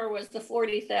item or was the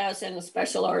 40,000 a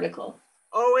special article?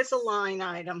 Always a line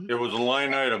item. It was a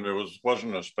line item. It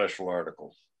wasn't a special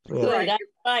article. Good.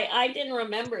 I didn't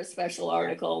remember a special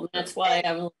article. That's why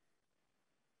I'm.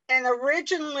 And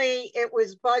originally it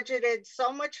was budgeted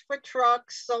so much for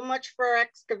trucks, so much for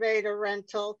excavator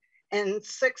rental, and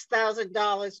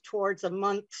 $6,000 towards a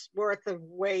month's worth of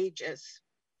wages.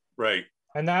 Right.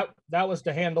 And that was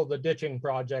to handle the ditching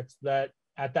projects that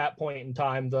at that point in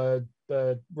time, the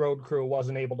road crew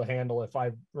wasn't able to handle, if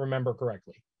I remember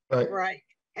correctly. Right.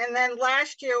 And then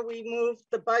last year we moved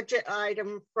the budget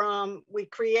item we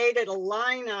created a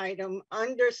line item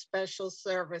under special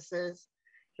services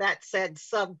that said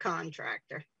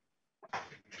subcontractor.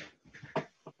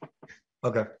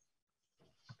 Okay.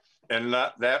 And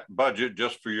that budget,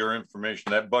 just for your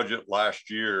information, that budget last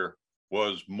year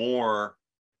was more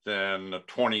than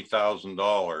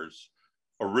 $20,000.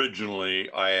 Originally,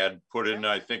 I had put in,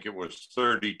 I think it was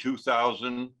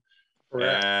 32,000,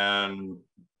 and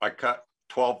I cut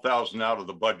 12,000 out of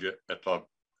the budget at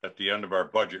the end of our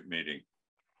budget meeting.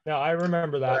 Yeah, I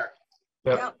remember that.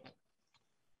 Yep.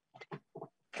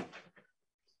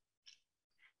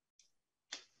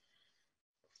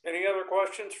 Any other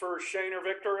questions for Shane or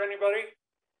Victor, anybody?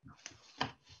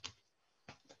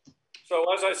 So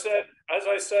as I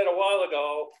said a while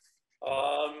ago,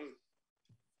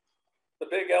 the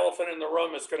big elephant in the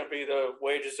room is going to be the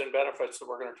wages and benefits that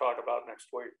we're going to talk about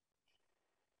next week.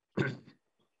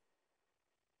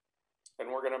 And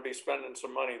we're going to be spending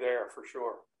some money there for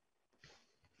sure.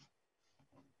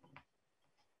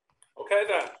 Okay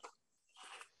then.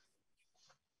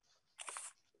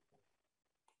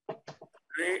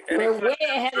 We're way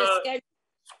ahead of schedule.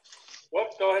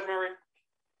 What? Go ahead, Mary.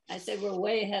 I said we're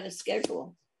way ahead of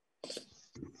schedule.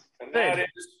 And that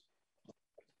is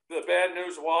the bad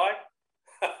news. Why?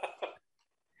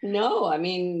 No, I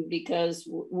mean, because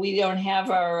we don't have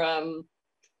our,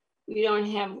 we don't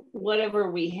have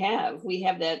whatever we have. We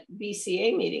have that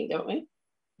BCA meeting, don't we?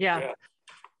 Yeah.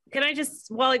 Can I just,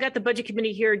 while I got the budget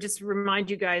committee here, just remind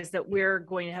you guys that we're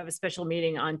going to have a special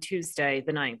meeting on Tuesday,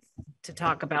 the 9th, to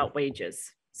talk about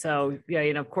wages. So, yeah,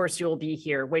 of course you'll be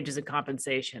here, wages and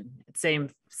compensation, same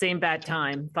bat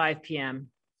time, 5 p.m.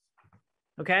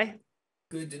 Okay.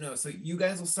 Good to know. So you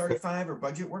guys will start at 5 or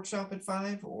budget workshop at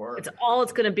 5 or? It's all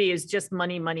it's going to be is just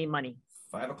money, money, money.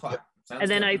 5 o'clock. And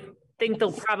then I think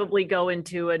they'll probably go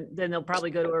into then they'll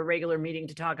probably go to a regular meeting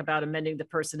to talk about amending the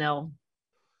personnel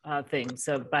thing.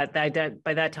 So by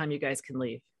that time, you guys can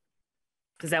leave.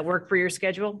 Does that work for your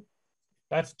schedule?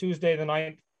 That's Tuesday the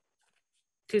 9th.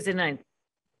 Tuesday 9th.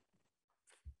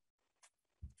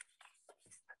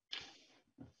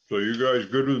 So you guys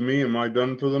good with me? Am I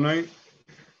done for the night?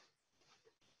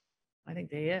 I think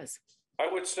they is. I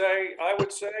would say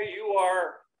you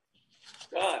are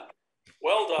done.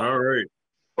 Well done. All right.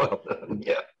 Well done.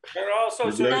 Yeah. And also,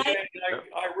 so Shane,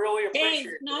 I really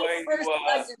appreciate the way first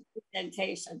budget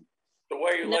presentation. the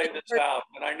way you laid this out.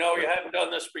 And I know you haven't done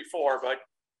this before, but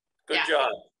good job.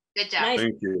 Good job. Nice.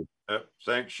 Thank you.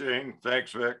 Thanks, Shane.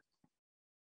 Thanks, Vic.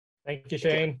 Thank you,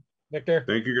 Shane. Victor.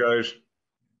 Thank you, guys.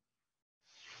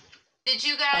 Did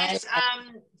you guys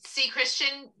see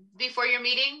Christian before your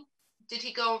meeting? Did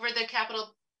he go over the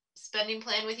capital spending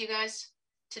plan with you guys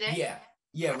today? Yeah.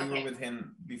 Yeah, we were with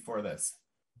him before this.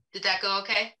 Did that go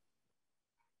okay?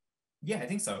 Yeah, I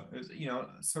think so. It was, you know,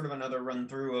 sort of another run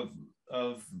through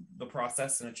of the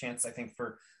process and a chance, I think,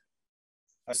 for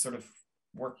I sort of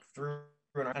work through.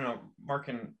 And I don't know, Mark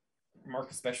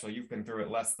especially, you've been through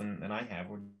it less than I have.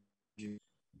 Would you?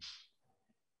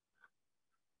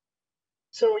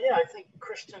 So yeah, I think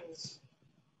Christian's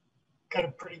got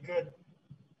a pretty good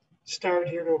start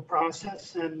here to a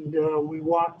process, and we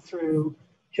walked through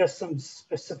just some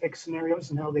specific scenarios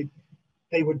and how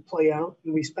they would play out.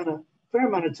 And we spent a fair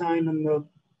amount of time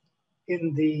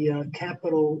in the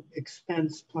capital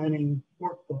expense planning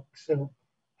workbook. So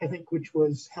I think which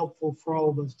was helpful for all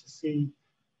of us to see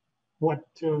what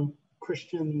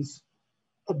Christian's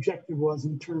objective was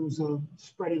in terms of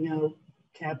spreading out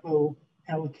capital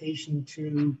allocation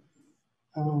to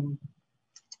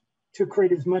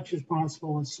create as much as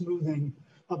possible a smoothing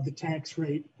of the tax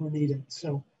rate where needed.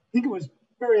 So I think it was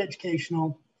very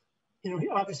educational. You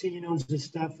know, obviously he knows his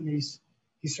stuff, and he's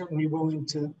certainly willing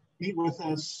to meet with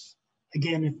us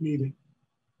again if needed.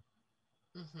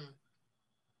 Mm-hmm.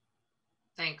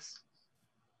 Thanks.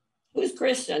 Who's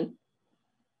Christian?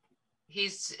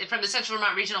 He's from the Central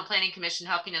Vermont Regional Planning Commission,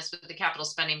 helping us with the capital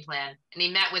spending plan. And he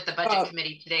met with the budget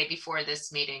committee today before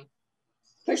this meeting.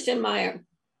 Christian Meyer,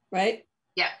 right?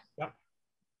 Yeah. Yep.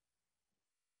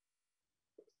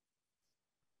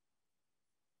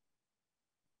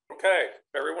 Okay,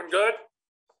 everyone good?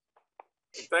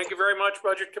 Thank you very much,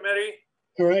 Budget Committee.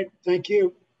 All right, thank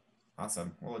you.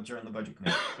 Awesome. We'll adjourn the budget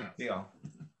committee. See y'all.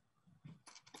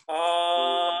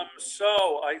 So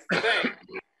I think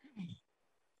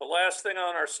the last thing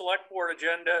on our select board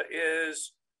agenda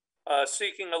is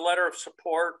seeking a letter of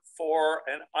support for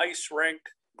an ice rink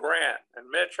grant. And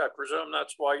Mitch, I presume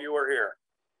that's why you were here.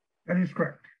 That is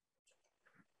correct.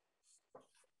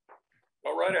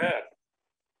 Go right ahead.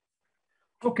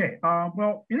 Okay,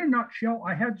 well, in a nutshell,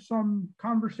 I had some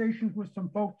conversations with some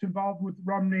folks involved with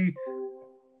Rumney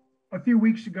a few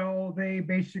weeks ago. They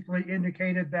basically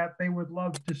indicated that they would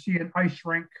love to see an ice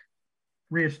rink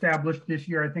reestablished this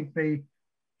year. I think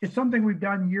it's something we've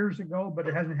done years ago, but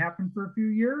it hasn't happened for a few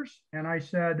years. And I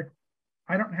said,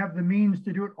 I don't have the means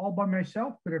to do it all by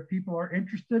myself, but if people are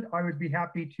interested, I would be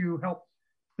happy to help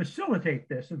facilitate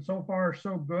this. And so far,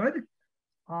 so good.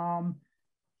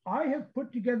 I have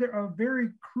put together a very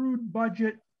crude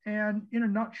budget, and in a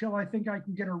nutshell, I think I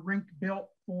can get a rink built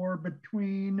for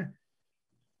between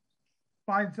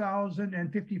 $5,000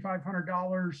 and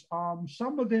 $5,500.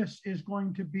 Some of this is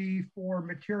going to be for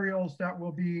materials that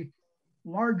will be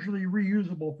largely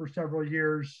reusable for several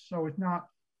years. So it's not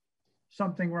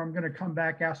something where I'm going to come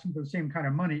back asking for the same kind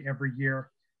of money every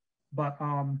year. But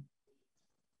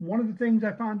one of the things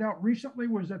I found out recently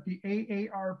was that the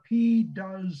AARP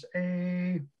does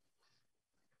a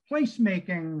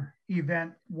placemaking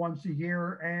event once a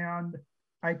year. And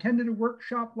I attended a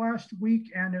workshop last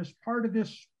week, and as part of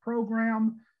this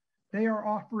program, they are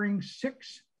offering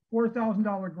 6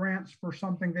 $4,000 grants for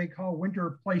something they call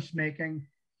winter placemaking.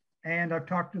 And I've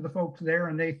talked to the folks there,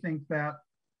 and they think that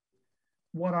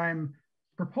what I'm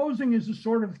proposing is the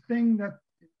sort of thing that,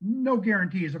 no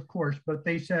guarantees, of course, but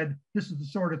they said this is the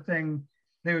sort of thing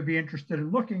they would be interested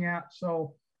in looking at.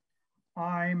 So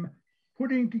I'm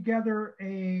putting together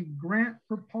a grant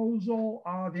proposal.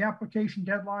 The application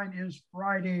deadline is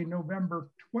Friday, November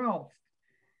 12th.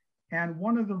 And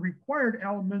one of the required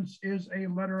elements is a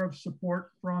letter of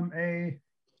support from a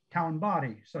town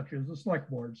body, such as the select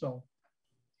board. So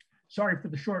sorry for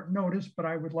the short notice, but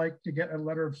I would like to get a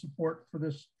letter of support for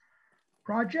this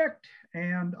project.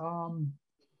 And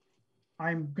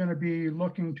I'm going to be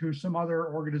looking to some other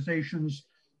organizations,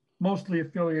 mostly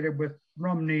affiliated with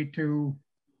Rumney, to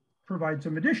provide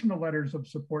some additional letters of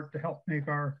support to help make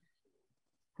our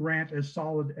grant as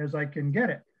solid as I can get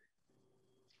it.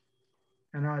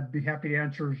 And I'd be happy to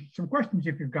answer some questions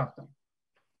if you've got them.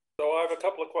 So I have a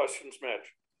couple of questions,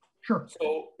 Mitch. Sure.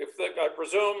 So I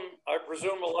presume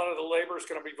a lot of the labor is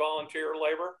going to be volunteer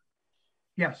labor?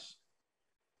 Yes.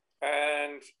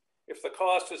 And if the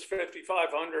cost is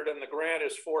 $5,500 and the grant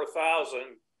is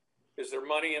 $4,000, is there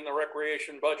money in the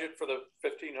recreation budget for the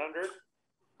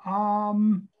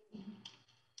 $1,500?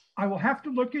 I will have to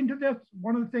look into this.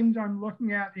 One of the things I'm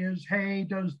looking at is, hey,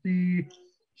 does the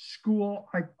school,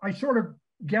 I sort of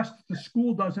guessed the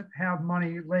school doesn't have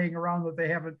money laying around that they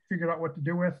haven't figured out what to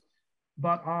do with.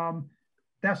 But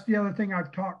that's the other thing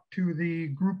I've talked to the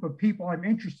group of people I'm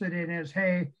interested in is,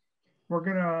 hey,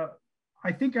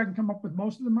 I think I can come up with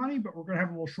most of the money, but we're gonna have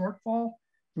a little shortfall.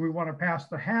 Do we want to pass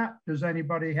the hat? Does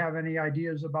anybody have any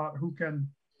ideas about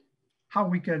how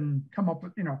we can come up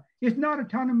with, it's not a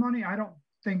ton of money. I don't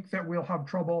think that we'll have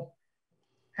trouble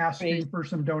asking for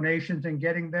some donations and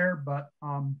getting there, but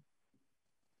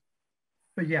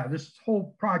yeah, this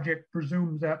whole project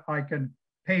presumes that I can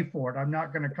pay for it. I'm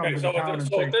not going to come to the town and say.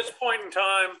 So at this point in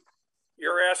time,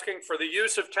 you're asking for the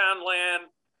use of town land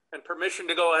and permission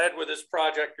to go ahead with this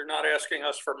project. You're not asking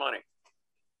us for money.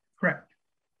 Correct.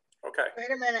 Okay. Wait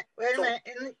a minute.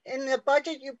 In the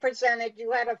budget you presented,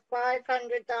 you had a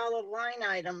 $500 line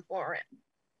item for it.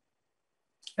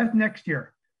 That's next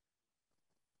year.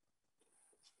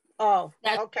 Oh,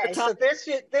 okay. So this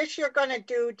you're going to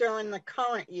do during the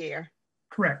current year.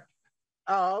 Correct.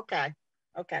 Oh, okay.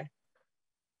 Okay.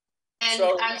 And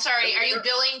so, I'm sorry, are you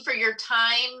billing for your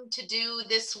time to do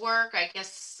this work? I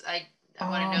guess I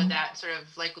want to know that sort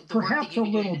of like the work that you perhaps a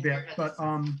little bit, but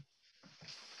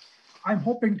I'm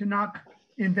hoping to not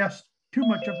invest too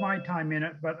much of my time in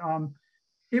it, but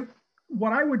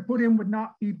what I would put in would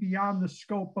not be beyond the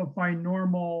scope of my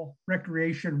normal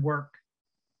recreation work.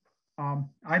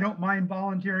 I don't mind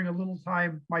volunteering a little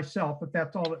time myself if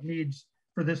that's all it needs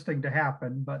for this thing to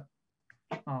happen, but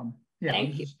yeah,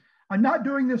 I'm not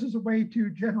doing this as a way to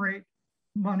generate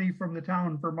money from the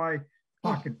town for my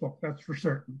pocketbook, that's for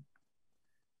certain.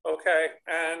 Okay,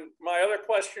 and my other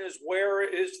question is, where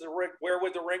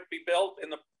would the rink be built? In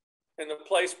the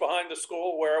place behind the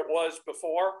school where it was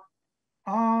before?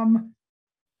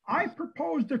 I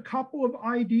proposed a couple of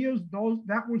ideas.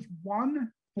 That was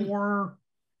one. For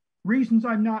reasons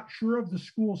I'm not sure of, the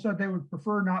school said they would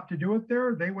prefer not to do it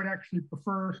there. They would actually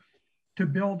prefer to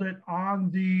build it on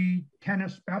the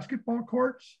tennis basketball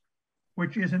courts,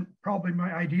 which isn't probably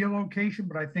my ideal location,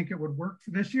 but I think it would work for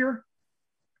this year.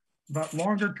 But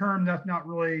longer term, that's not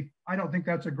really, I don't think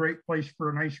that's a great place for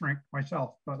an ice rink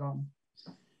myself, but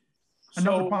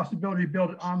another possibility to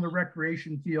build it on the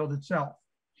recreation field itself.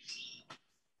 It's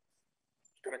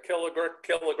gonna kill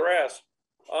the grass.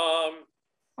 Well,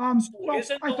 I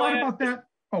thought about that.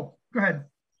 Oh, go ahead.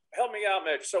 Help me out,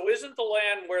 Mitch. So isn't the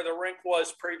land where the rink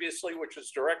was previously, which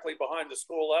is directly behind the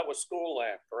school, that was school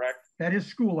land, correct? That is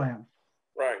school land.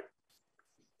 Right.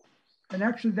 And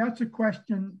actually that's a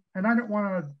question, and I don't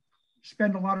want to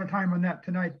spend a lot of time on that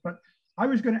tonight, but I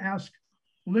was going to ask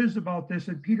Liz about this,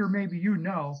 and Peter, maybe you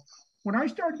know. When I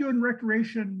started doing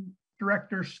recreation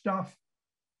director stuff,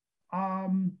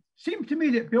 seemed to me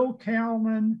that Bill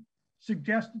Callan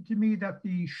suggested to me that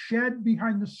the shed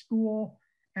behind the school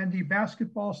and the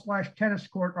basketball / tennis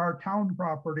court are town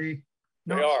property,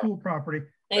 not school property.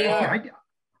 They are.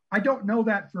 I don't know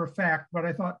that for a fact, but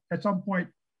I thought at some point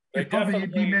it'd probably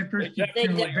be interesting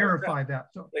to verify that.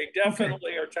 So they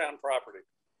definitely are town property.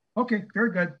 Okay,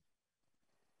 very good.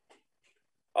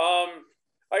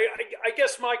 I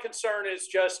guess my concern is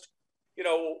just,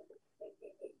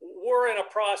 we're in a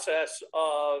process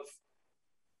of,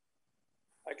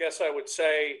 I guess I would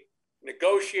say,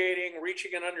 negotiating,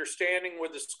 reaching an understanding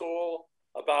with the school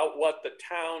about what the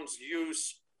town's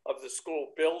use of the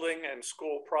school building and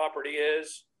school property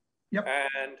is. Yep.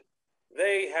 And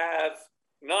they have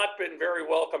not been very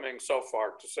welcoming so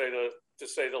far, to say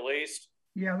the least.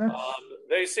 Yeah, that's...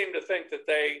 they seem to think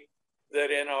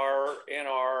that in our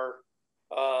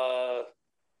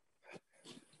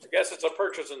I guess it's a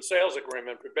purchase and sales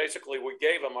agreement, but basically we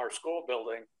gave them our school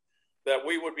building, that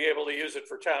we would be able to use it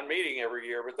for town meeting every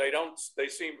year, but they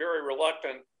seem very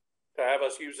reluctant to have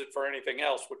us use it for anything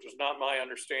else, which is not my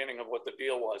understanding of what the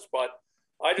deal was. But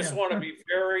I just want to be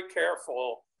very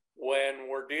careful when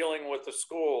we're dealing with the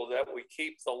school that we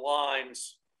keep the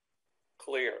lines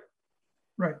clear.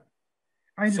 Right.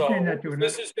 I understand that too. If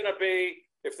this is going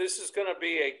to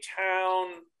be a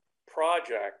town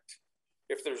project,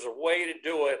 if there's a way to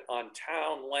do it on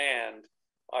town land,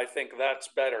 I think that's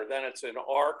better. Then it's in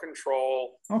our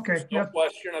control. Okay. There's no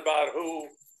question about who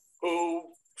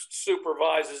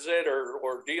supervises it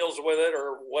or deals with it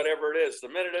or whatever it is. The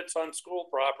minute it's on school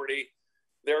property,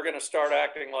 they're going to start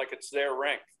acting like it's their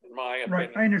rink, in my opinion.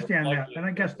 Right, I understand that. And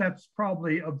I guess that's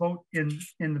probably a vote in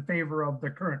the favor of the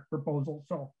current proposal.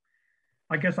 So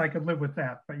I guess I could live with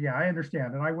that. But yeah, I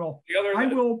understand. And I will The other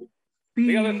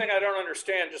thing I don't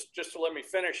understand, just to let me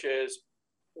finish, is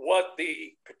what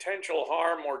the potential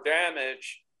harm or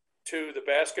damage to the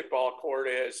basketball court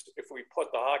is if we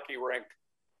put the hockey rink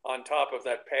on top of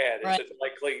that pad. Right. Is it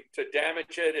likely to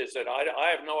damage it? Is it?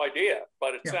 I have no idea,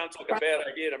 but it sounds like a bad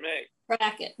idea to me.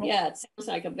 Crack it. Yeah, it sounds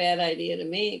like a bad idea to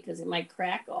me because it might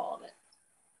crack all of it.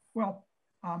 Well,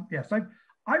 Yes,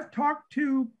 I've talked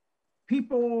to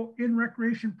people in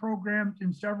recreation programs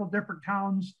in several different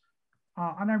towns,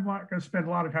 and I'm not going to spend a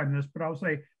lot of time on this, but I'll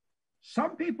say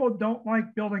some people don't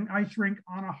like building ice rink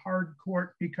on a hard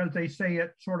court because they say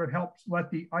it sort of helps let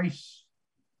the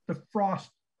frost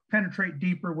penetrate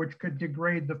deeper, which could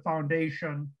degrade the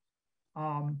foundation.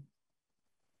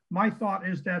 My thought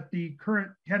is that the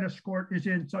current tennis court is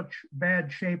in such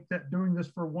bad shape that doing this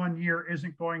for 1 year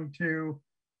isn't going to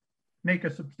make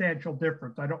a substantial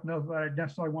difference. I don't know that I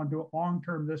necessarily want to do it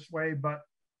long-term this way, but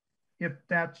if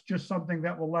that's just something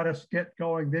that will let us get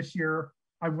going this year,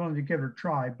 I'm willing to give it a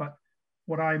try. But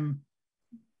what I'm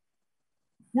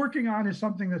working on is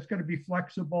something that's going to be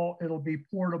flexible. It'll be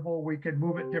portable. We can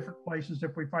move it different places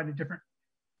if we find a different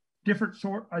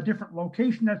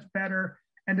location that's better.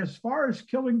 And as far as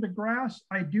killing the grass,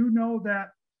 I do know that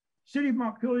City of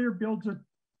Montpelier builds an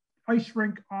ice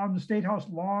rink on the State House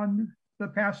lawn the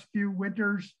past few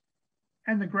winters,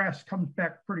 and the grass comes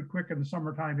back pretty quick in the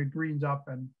summertime. It greens up,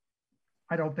 and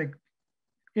I don't think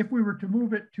if we were to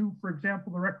move it to, for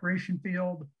example, the recreation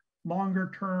field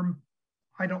longer term,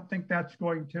 I don't think that's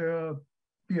going to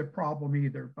be a problem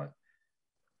either. But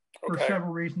for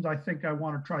several reasons, I think I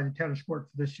want to try the tennis court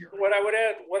for this year. What I would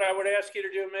ask you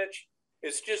to do, Mitch,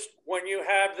 is just when you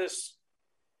have this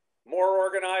more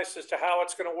organized as to how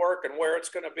it's going to work and where it's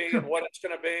going to be and what it's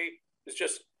going to be, is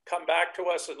just come back to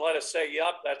us and let us say,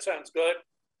 yep, that sounds good.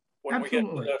 When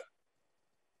Absolutely.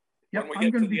 I'm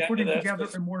going to be putting together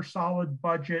a more solid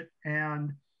budget,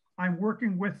 and I'm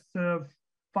working with the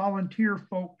volunteer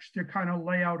folks to kind of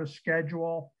lay out a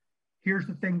schedule. Here's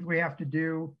the things we have to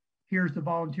do. Here's the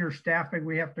volunteer staffing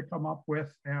we have to come up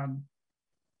with. And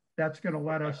that's going to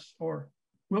let us, or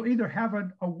we'll either have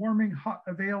a warming hut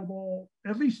available,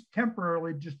 at least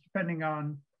temporarily, just depending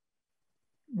on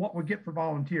what we get for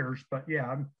volunteers. But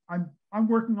yeah, I'm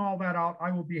working all that out.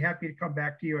 I will be happy to come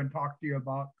back to you and talk to you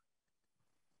about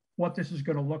what this is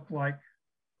going to look like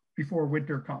before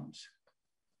winter comes.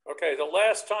 Okay, the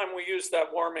last time we used that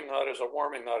warming hut as a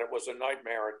warming hut, it was a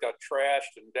nightmare. It got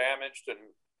trashed and damaged and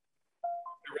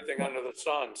everything under the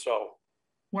sun. So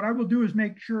what I will do is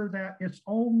make sure that it's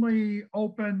only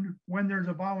open when there's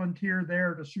a volunteer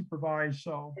there to supervise.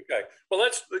 So okay, well,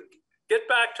 let's get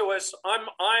back to us.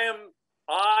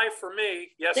 For me,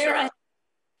 yes, sir.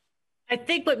 I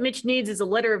think what Mitch needs is a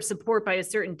letter of support by a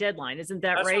certain deadline. Isn't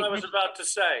that right? That's what I was about to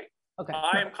say. Okay.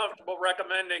 I am comfortable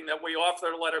recommending that we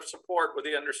offer a letter of support with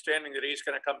the understanding that he's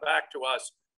going to come back to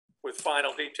us with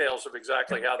final details of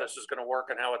exactly how this is going to work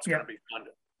and how it's going to be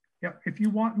funded. Yeah, if you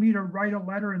want me to write a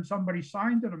letter and somebody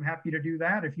signed it, I'm happy to do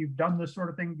that. If you've done this sort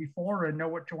of thing before and know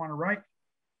what you want to write,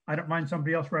 I don't mind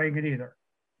somebody else writing it either.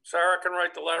 Sarah can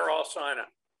write the letter, I'll sign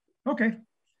it. Okay.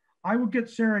 I will get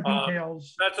Sarah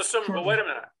details. That's assuming, but wait a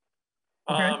minute.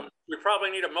 Okay. We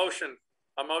probably need a motion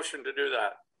to do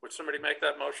that. Would somebody make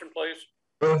that motion, please?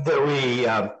 Move that we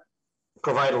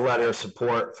provide a letter of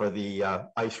support for the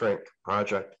ice rink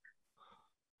project.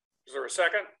 Is there a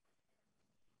second?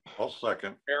 I'll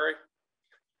second.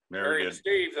 Mary and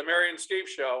Steve, the Mary and Steve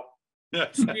show.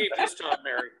 Steve this time,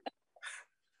 Mary.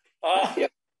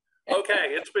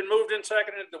 Okay, it's been moved and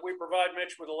seconded that we provide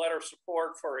Mitch with a letter of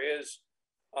support for his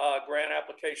grant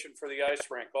application for the ice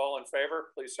rink. All in favor,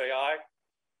 please say aye.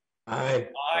 Aye.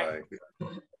 Aye.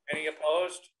 Any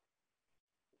opposed?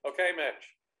 Okay,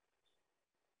 Mitch.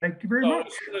 Thank you very much.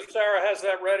 As soon as Sarah has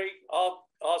that ready, I'll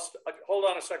hold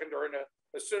on a second, Dorinda.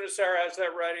 As soon as Sarah has that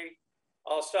ready,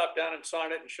 I'll stop down and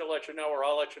sign it, and she'll let you know, or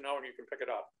I'll let you know, and you can pick it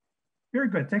up. Very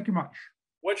good. Thank you much.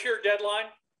 What's your deadline?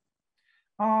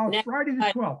 Friday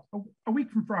the 12th, a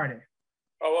week from Friday.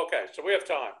 Oh, okay. So we have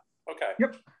time. Okay.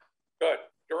 Yep. Good.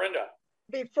 Dorinda.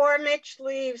 Before Mitch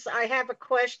leaves, I have a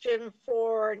question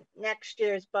for next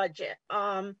year's budget.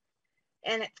 And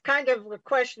it's kind of a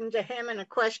question to him and a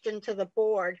question to the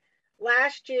board.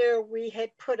 Last year, we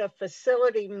had put a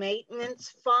facility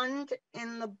maintenance fund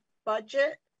in the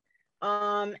budget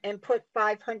and put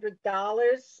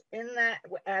 $500 in that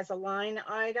as a line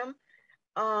item.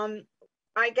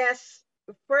 I guess,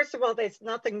 first of all, there's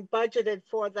nothing budgeted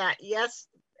for that, yes,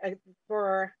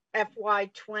 for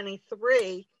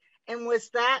FY23. And was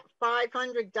that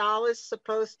 $500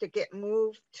 supposed to get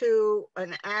moved to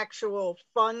an actual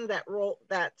fund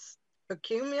that's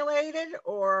accumulated,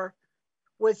 or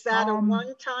was that a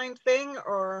one-time thing,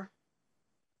 or?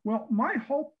 Well, my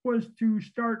hope was to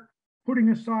start putting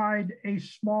aside a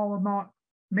small amount,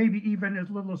 maybe even as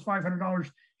little as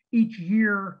 $500 each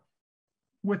year,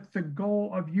 with the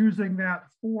goal of using that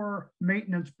for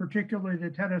maintenance, particularly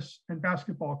the tennis and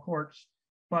basketball courts.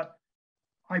 But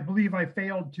I believe I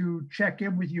failed to check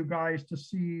in with you guys to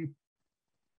see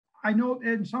I know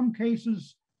in some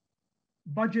cases,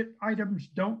 budget items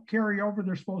don't carry over.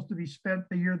 They're supposed to be spent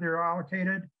the year they're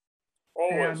allocated.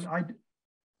 Always. And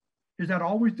is that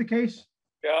always the case?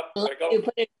 Yeah,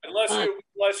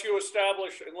 unless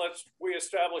we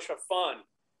establish a fund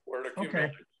where it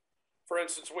accumulates. Okay. For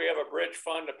instance, we have a bridge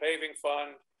fund, a paving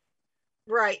fund.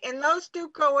 Right, and those do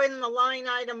go in the line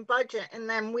item budget, and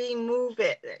then we move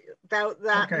it,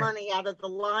 that money out of the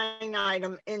line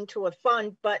item into a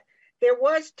fund. But there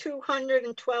was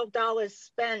 $212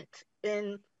 spent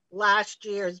in last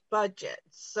year's budget.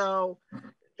 So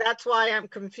that's why I'm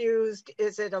confused.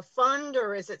 Is it a fund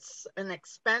or is it an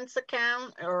expense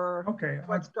account, or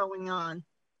what's going on?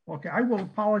 Okay, I will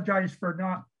apologize for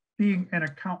not being an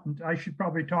accountant. I should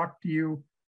probably talk to you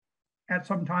at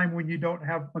some time when you don't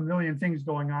have a million things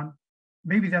going on.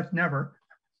 Maybe that's never.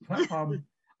 But,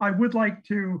 I would like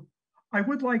to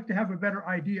have a better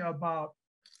idea about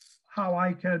how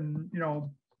I can,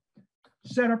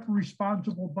 set up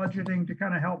responsible budgeting to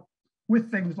kind of help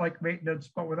with things like maintenance,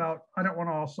 but without, I don't want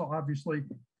to also obviously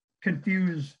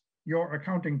confuse your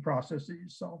accounting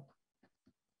processes. So.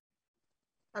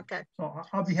 Okay. So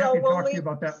I'll be happy to talk to you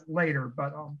about that later,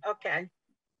 but. Okay.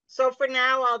 So for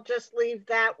now, I'll just leave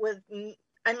that with,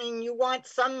 I mean, you want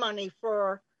some money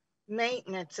for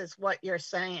maintenance is what you're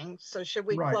saying. So should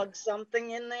we plug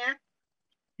something in there?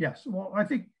 Yes. Well, I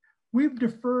think we've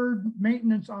deferred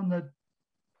maintenance on the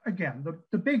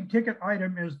big ticket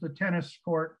item is the tennis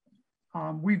court.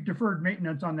 We've deferred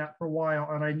maintenance on that for a while,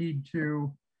 and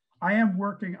I am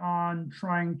working on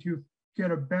trying to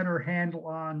get a better handle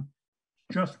on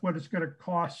just what it's going to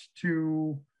cost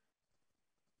to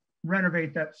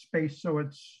renovate that space so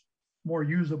it's more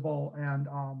usable. And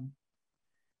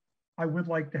I would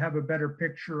like to have a better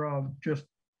picture of just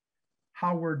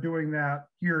how we're doing that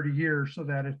year to year, so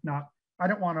that it's not, I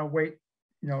don't want to wait,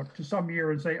 to some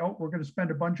year and say, oh, we're going to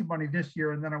spend a bunch of money this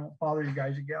year and then I won't bother you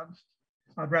guys again.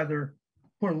 I'd rather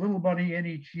put a little money in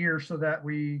each year so that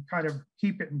we kind of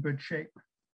keep it in good shape.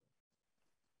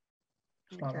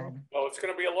 Okay. Well, it's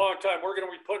going to be a long time. We're going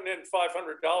to be putting in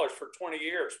 $500 for 20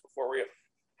 years before we have,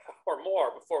 or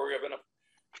more, before we have enough.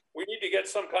 We need to get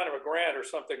some kind of a grant or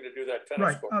something to do that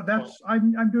tennis court.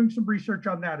 I'm doing some research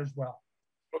on that as well.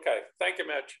 Okay, thank you,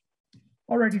 Mitch.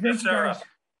 All righty, thanks, guys.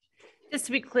 Just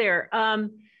to be clear,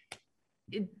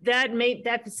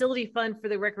 that facility fund for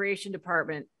the recreation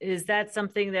department, is that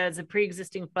something that is a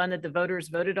pre-existing fund that the voters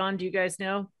voted on? Do you guys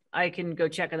know? I can go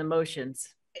check on the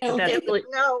motions. No,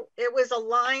 it was a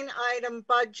line item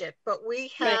budget, but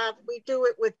we do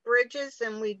it with bridges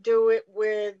and we do it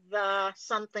with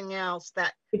something else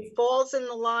that falls in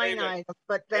the line item,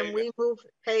 but then we move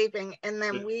paving and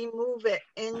then we move it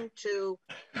into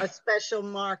a special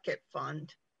market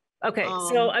fund. Okay,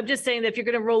 so I'm just saying that if you're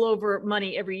going to roll over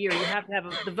money every year, you have to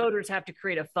have the voters have to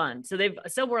create a fund. So they've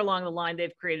somewhere along the line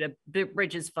they've created a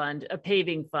bridges fund, a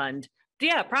paving fund.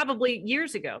 Yeah, probably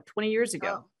years ago, 20 years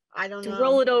ago. I don't know. To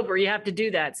roll it over, you have to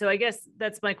do that. So I guess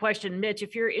that's my question, Mitch.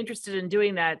 If you're interested in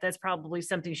doing that, that's probably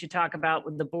something you should talk about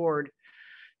with the board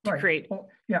to create. Well,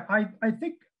 yeah, I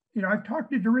think, I've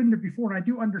talked to Dorinda before, and I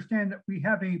do understand that we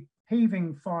have a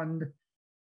paving fund.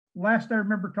 Last I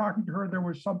remember talking to her, there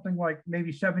was something like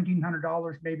maybe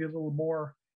 $1,700, maybe a little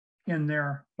more in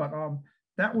there. But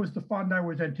that was the fund I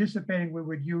was anticipating we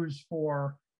would use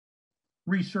for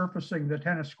resurfacing the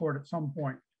tennis court at some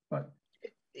point. But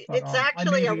it's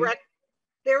actually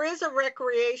there is a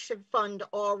recreation fund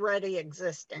already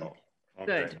existing. Okay.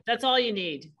 Good. That's all you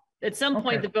need. At some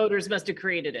point, the voters must have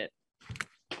created it.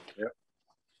 Yep.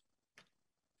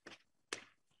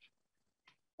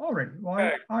 All right.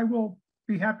 Well, I will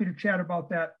be happy to chat about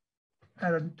that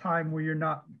at a time where you're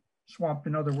not swamped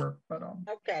in other work. But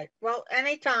okay. Well,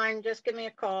 anytime, just give me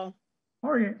a call.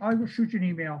 All right. I will shoot you an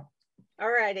email. All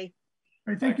righty.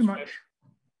 All right. Thank you much.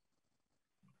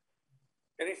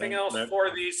 Anything else for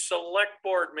the select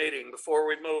board meeting before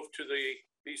we move to the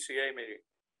BCA meeting?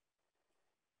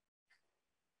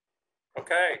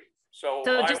 Okay, so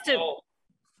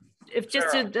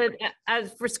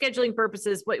as for scheduling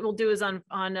purposes, what we'll do is on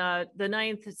the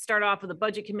 9th, start off with the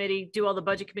budget committee, do all the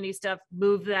budget committee stuff,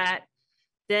 move that,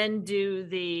 then do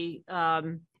the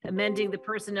amending the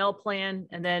personnel plan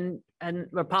and then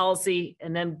a policy,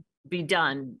 and then be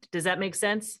done. Does that make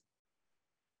sense?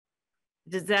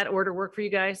 Does that order work for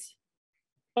you guys?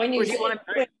 When you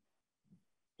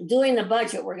doing the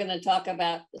budget, we're going to talk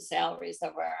about the salaries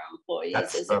of our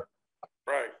employees.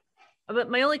 Right. But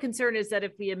my only concern is that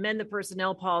if we amend the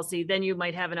personnel policy, then you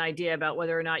might have an idea about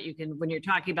whether or not you can, when you're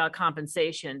talking about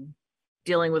compensation,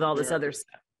 dealing with all this other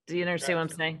stuff. Do you understand what I'm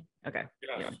saying? Okay.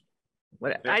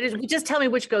 Yeah. Just tell me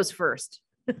which goes first.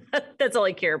 That's all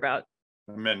I care about.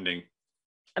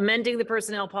 Amending the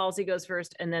personnel policy goes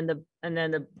first, and then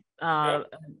the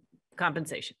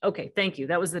compensation. Okay, thank you.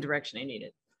 That was the direction I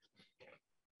needed.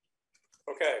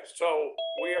 Okay, so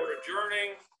we are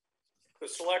adjourning the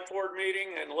select board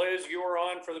meeting, and Liz, you are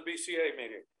on for the BCA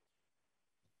meeting.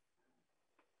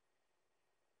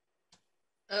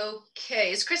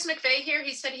 Okay, is Chris McVeigh here?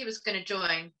 He said he was going to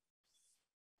join.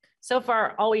 So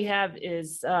far, all we have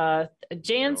is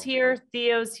Jan's here,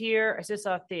 Theo's here. I just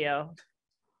saw Theo.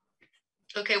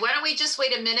 Okay, why don't we just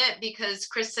wait a minute because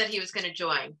Chris said he was going to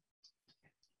join.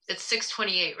 It's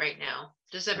 6:28 right now.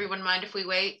 Does everyone mind if we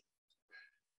wait?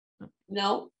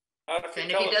 No. And if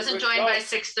he doesn't join by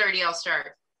 6:30, I'll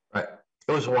start. Right.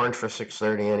 It was warned for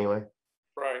 6:30 anyway.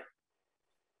 Right.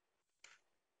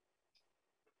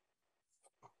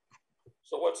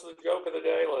 So what's the joke of the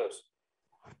day, Liz?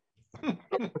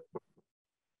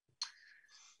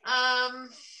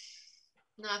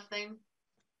 Nothing.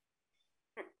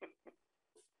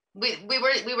 We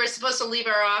were supposed to leave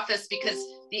our office because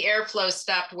the airflow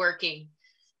stopped working.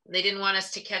 They didn't want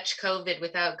us to catch COVID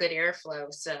without good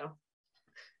airflow, so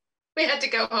we had to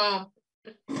go home.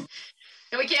 And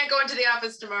we can't go into the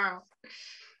office tomorrow.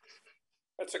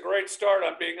 That's a great start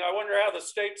on being, I wonder how the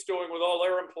state's doing with all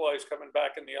their employees coming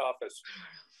back in the office.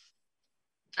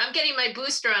 I'm getting my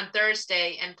booster on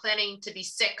Thursday and planning to be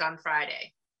sick on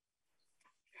Friday.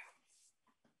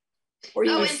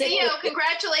 Oh, and Theo,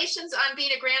 congratulations on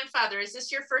being a grandfather. Is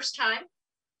this your first time?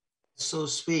 So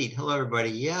sweet. Hello, everybody.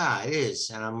 Yeah, it is.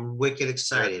 And I'm wicked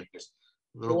excited.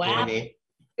 Little Wow. boy.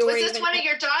 Was this one of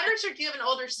your daughters or do you have an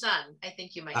older son? I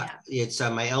think you might have. It's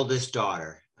my eldest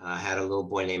daughter. I had a little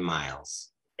boy named Miles.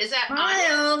 Is that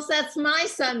Miles? That's my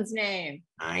son's name.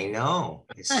 I know.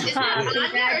 Is that Anya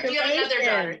or do you have another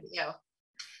daughter? Yeah.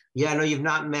 Yeah, no, you've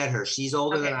not met her. She's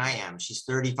older than I am. She's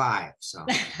 35. So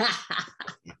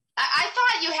I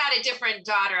thought you had a different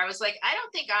daughter. I was like, I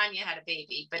don't think Anya had a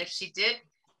baby, but if she did,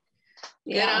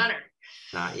 good on her.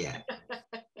 Not yet.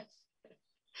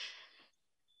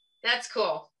 That's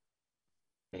cool.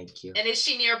 Thank you. And is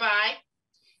she nearby?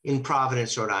 In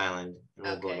Providence, Rhode Island. And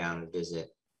we'll go down and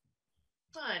visit.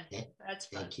 Fun. That's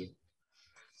fun. Thank you.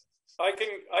 I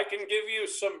can give you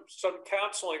some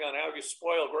counseling on how you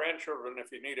spoil grandchildren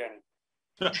if you need any.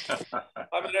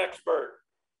 I'm an expert.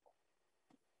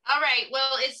 All right,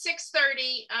 well, it's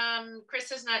 6:30. Chris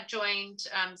has not joined,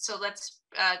 so let's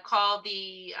call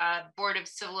the Board of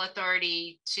Civil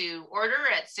Authority to order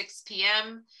at 6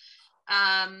 p.m.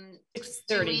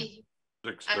 6:30.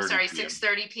 I'm sorry,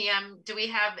 6:30 p.m. Do we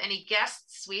have any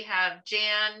guests? We have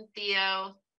Jan,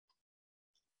 Theo.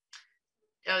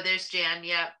 Oh, there's Jan,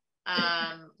 yep.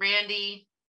 Randy.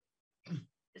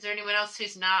 Is there anyone else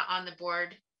who's not on the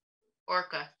board?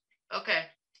 Orca, okay.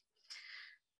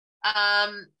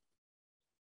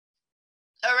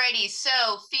 Alrighty,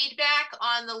 so feedback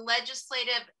on the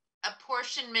Legislative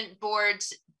Apportionment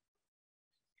Board's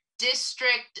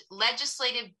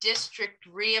legislative district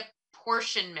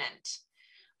reapportionment.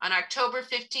 On October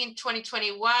 15,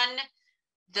 2021,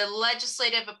 the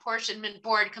Legislative Apportionment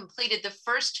Board completed the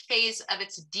first phase of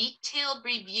its detailed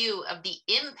review of the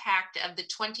impact of the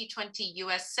 2020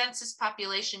 U.S. Census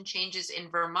population changes in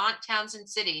Vermont towns and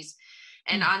cities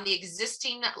and on the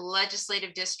existing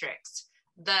legislative districts.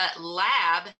 The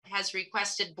lab has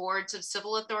requested boards of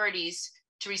civil authorities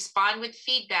to respond with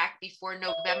feedback before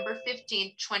November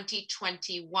 15,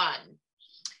 2021.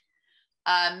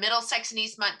 Middlesex and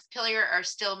East Montpelier are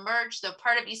still merged, though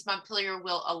part of East Montpelier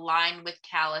will align with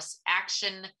Calais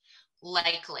action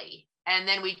likely. And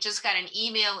then we just got an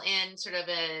email in, sort of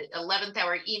a 11th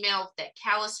hour email that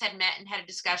Calais had met and had a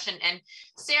discussion. And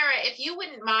Sarah, if you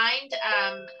wouldn't mind,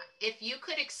 if you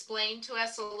could explain to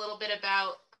us a little bit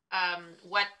about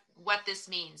what this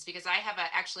means, because I have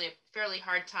actually a fairly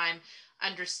hard time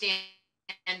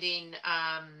understanding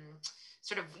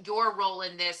sort of your role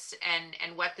in this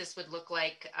and what this would look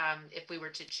like if we were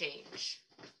to change.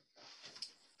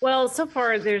 Well, so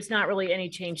far there's not really any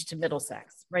change to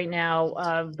Middlesex right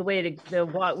now. The way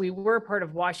we were part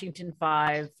of Washington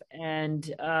 5, and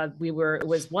it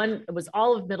was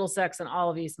all of Middlesex and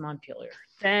all of East Montpelier.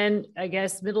 Then I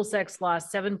guess Middlesex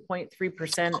lost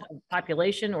 7.3% of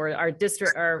population, or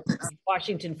our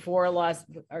Washington 4 lost,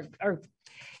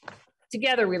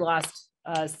 together we lost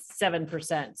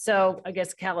 7%. So I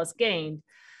guess Calais gained.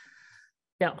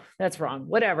 No, that's wrong.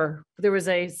 Whatever. There was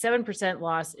a 7%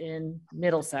 loss in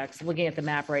Middlesex. I'm looking at the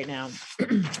map right now. I'm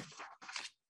going to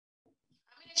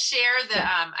share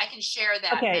I can share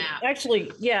that okay, map.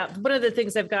 Actually, yeah. One of the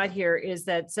things I've got here is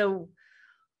that, so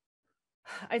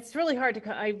It's really hard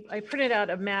to, I printed out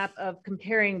a map of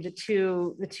comparing the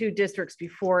two districts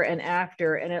before and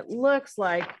after, and it looks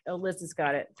like, oh, Liz has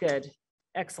got it. Good.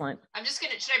 Excellent. I'm just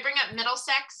gonna, should I bring up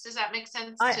Middlesex? Does that make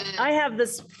sense? I have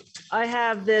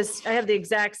the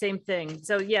exact same thing.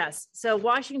 So yes, so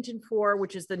Washington 4,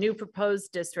 which is the new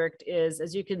proposed district, is,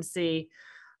 as you can see,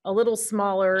 a little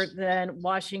smaller than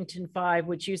Washington 5,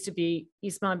 which used to be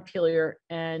East Montpelier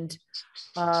and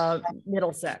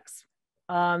Middlesex.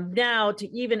 Now to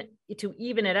even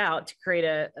it out, to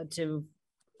create to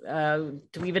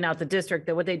even out the district,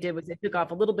 that what they did was they took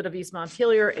off a little bit of East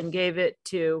Montpelier and gave it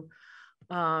to,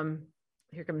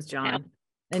 here comes John,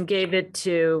 and gave it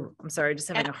to, I'm sorry, just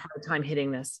having a hard time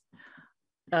hitting this,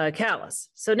 Calais.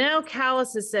 So now Calais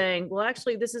is saying, well,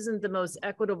 actually, this isn't the most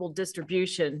equitable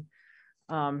distribution.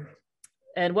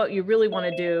 And what you really want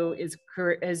to do is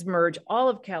merge all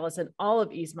of Calais and all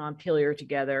of East Montpelier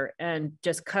together and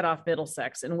just cut off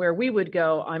Middlesex. And where we would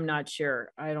go, I'm not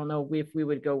sure. I don't know if we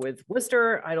would go with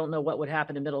Worcester. I don't know what would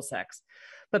happen to Middlesex.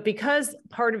 But because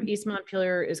part of East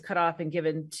Montpelier is cut off and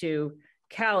given to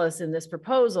Calais in this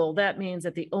proposal, that means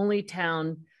that the only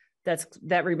town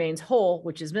that remains whole,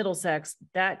 which is Middlesex,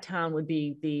 that town would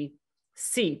be the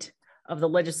seat of the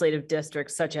legislative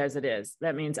district, such as it is.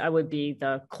 That means I would be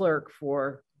the clerk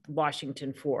for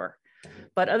Washington 4.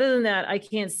 But other than that, I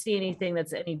can't see anything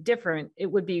that's any different. It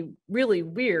would be really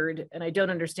weird, and I don't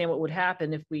understand what would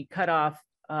happen if we cut off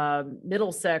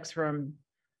Middlesex from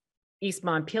East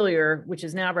Montpelier, which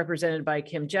is now represented by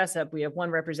Kim Jessup. We have one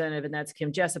representative, and that's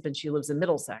Kim Jessup, and she lives in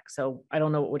Middlesex. So I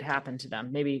don't know what would happen to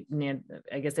them. Maybe,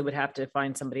 I guess they would have to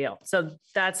find somebody else. So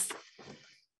that's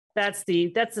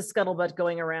the scuttlebutt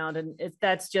going around, and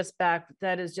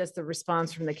that is just the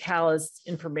response from the Calais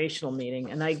informational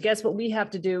meeting. And I guess what we have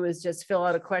to do is just fill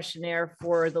out a questionnaire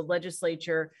for the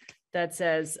legislature that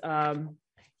says,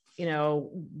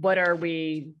 what have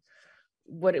we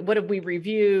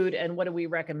reviewed, and what do we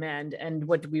recommend, and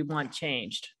what do we want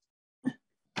changed?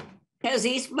 Has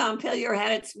East Montpelier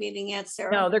had its meeting yet,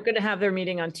 Sarah? No, they're going to have their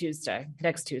meeting on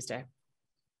next Tuesday.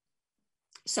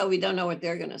 So we don't know what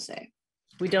they're going to say.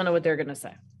 We don't know what they're going to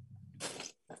say.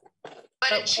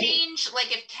 But a change,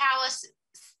 like if Calais'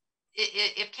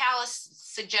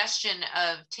 suggestion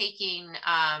of taking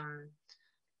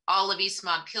all of East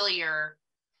Montpelier,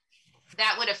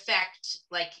 that would affect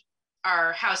like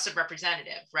our House of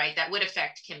Representative, right? That would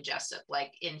affect Kim Jessup,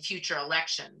 like in future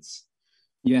elections.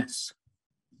 Yes.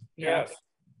 Yes.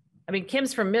 I mean,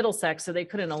 Kim's from Middlesex, so they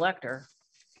couldn't elect her.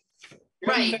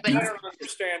 Right. But I don't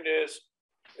understand is,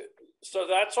 so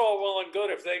that's all well and good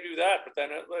if they do that, but then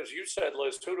as you said,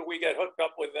 Liz, who do we get hooked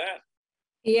up with then?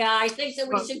 Yeah, I think that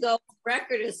we should go on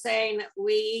record as saying that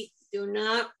we do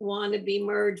not want to be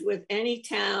merged with any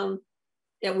town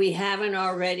that we haven't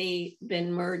already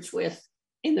been merged with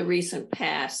in the recent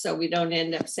past. So we don't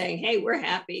end up saying, hey, we're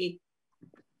happy.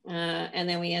 And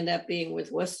then we end up being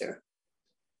with Worcester.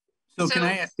 So can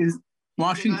I ask, is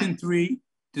Washington 3,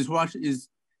 is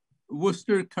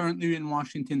Worcester currently in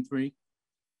Washington 3?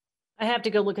 I have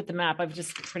to go look at the map. I've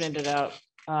just printed it out.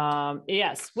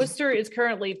 Yes, Worcester is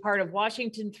currently part of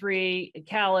Washington 3,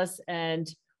 Calais,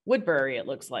 and Woodbury, it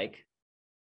looks like.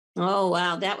 Oh,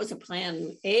 wow. That was a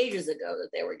plan ages ago that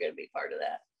they were going to be part of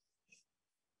that.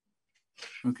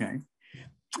 Okay.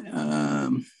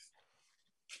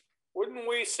 Wouldn't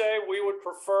we say we would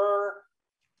prefer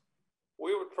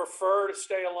to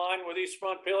stay aligned with East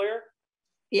Montpelier?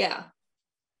 Yeah.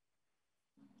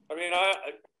 I mean,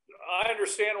 I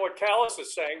understand what Calais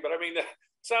is saying, but I mean, that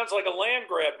sounds like a land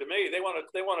grab to me. They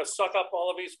want to suck up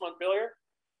all of East Montpelier.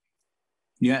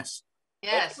 Yes.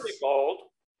 Yes. That's pretty bold.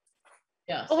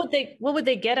 Yeah. What would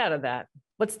they get out of that?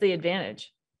 What's the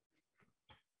advantage?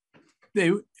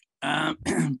 They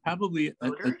probably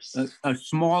a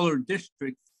smaller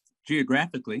district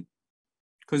geographically,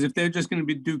 because if they're just going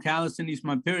to do Calais and East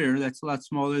Montpelier, that's a lot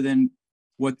smaller than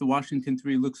what the Washington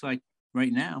 3 looks like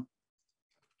right now.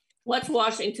 What's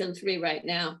Washington 3 right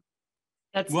now?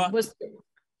 That's Worcester.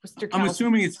 I'm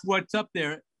assuming it's what's up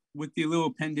there with the little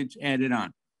appendage added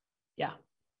on. Yeah.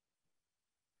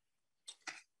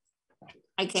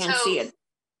 I can't see it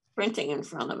printing in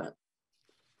front of it.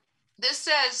 This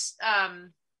says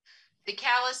the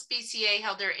Calais BCA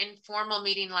held their informal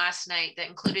meeting last night that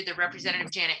included the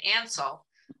representative Janet Ansell,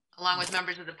 along with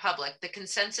members of the public. The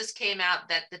consensus came out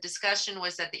that the discussion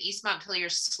was that the East Montpelier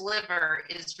sliver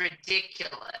is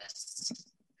ridiculous.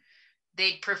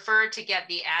 They'd prefer to get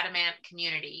the Adamant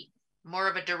community, more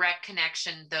of a direct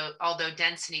connection, although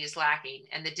density is lacking,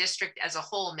 and the district as a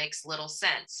whole makes little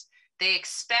sense. They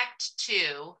expect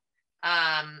to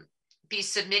be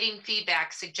submitting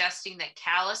feedback suggesting that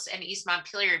Calais and East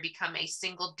Montpelier become a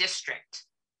single district.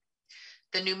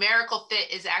 The numerical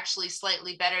fit is actually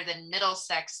slightly better than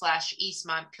Middlesex / East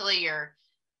Montpelier,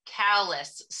 Calais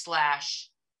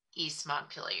 / East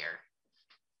Montpelier.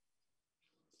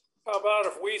 How about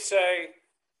if we say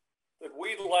that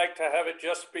we'd like to have it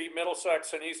just be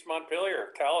Middlesex and East Montpelier?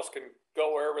 Calais can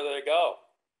go wherever they go.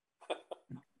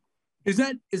 Is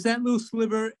that little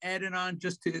sliver added on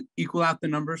just to equal out the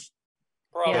numbers?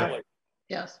 Probably.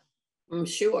 Yeah. Yes, I'm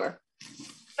sure.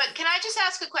 But can I just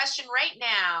ask a question right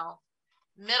now?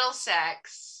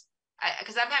 Middlesex,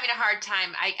 because I'm having a hard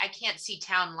time. I can't see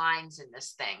town lines in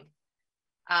this thing.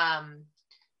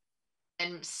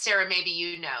 And Sarah, maybe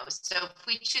you know. So if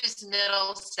we choose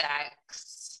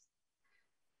Middlesex,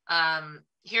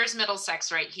 here's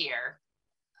Middlesex right here.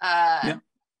 Yeah.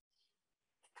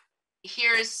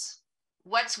 Here's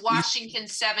what's Washington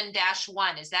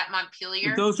 7-1. Is that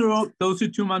Montpelier? Those are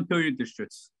 2 Montpelier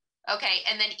districts. Okay,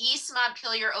 and then East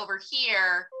Montpelier over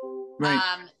here. Right.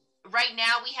 Right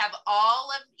now we have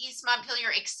all of East Montpelier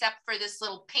except for this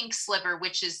little pink sliver,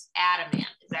 which is Adamant.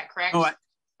 Is that correct? Oh,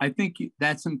 I think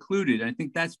that's included. I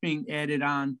think that's being added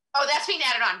on. Oh, that's being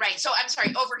added on, right. So I'm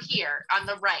sorry, over here on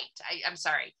the right, I'm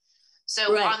sorry.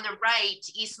 So Right. On the right,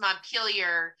 East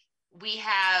Montpelier, we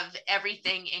have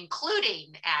everything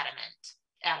including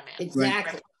Adamant.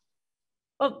 Exactly.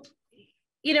 Well,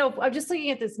 I'm just looking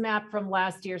at this map from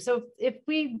last year. So it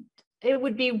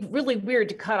would be really weird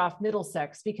to cut off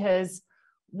Middlesex because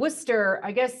Worcester,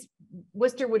 I guess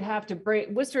Worcester would have to break.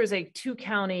 Worcester is a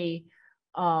 2-county,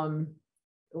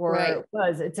 Right.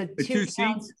 it's a 2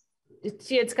 county.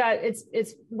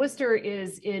 It's Worcester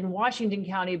is in Washington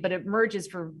County, but it merges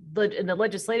in the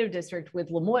legislative district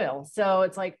with Lamoille. So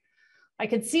it's like, I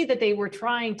could see that they were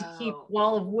trying to keep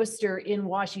all of Worcester in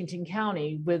Washington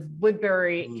County with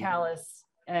Woodbury, Calais,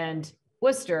 and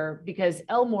Worcester, because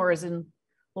Elmore is in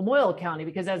Lamoille County,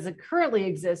 because as it currently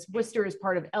exists, Worcester is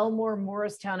part of Elmore,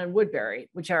 Morristown, and Woodbury,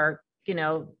 which are,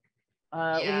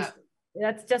 that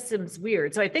just seems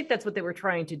weird. So I think that's what they were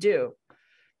trying to do.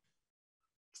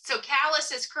 So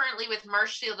Calais is currently with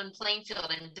Marshfield and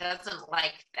Plainfield and doesn't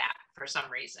like that for some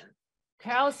reason.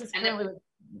 Calais is currently with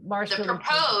Marshfield. The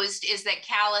proposed is that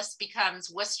Calais becomes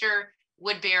Worcester,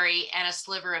 Woodbury, and a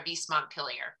sliver of East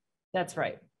Montpelier. That's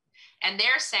right. And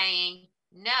they're saying,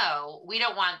 no, we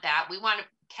don't want that. We want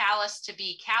Calais to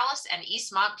be Calais and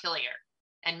East Montpelier.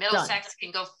 And Middlesex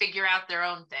can go figure out their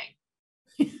own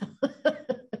thing.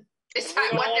 Is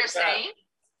that what they're saying?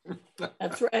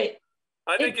 That's right.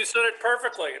 I think you said it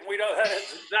perfectly, and that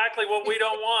is exactly what we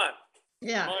don't want.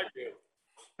 Yeah.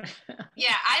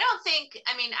 Yeah,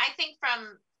 I think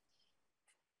from,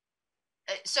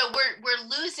 so we're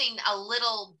losing a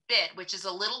little bit, which is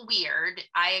a little weird.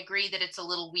 I agree that it's a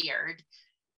little weird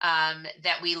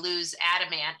that we lose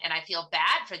Adamant, and I feel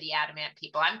bad for the Adamant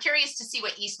people. I'm curious to see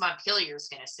what East Montpelier is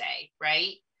going to say,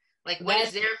 right? Like, what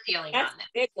is their feeling on that?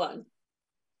 Big one.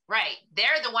 Right.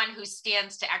 They're the one who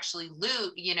stands to actually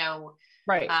lose,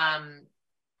 right.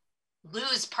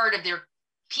 Lose part of their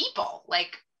people.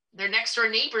 Like, their next door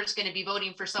neighbor is going to be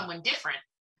voting for someone different.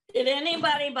 Did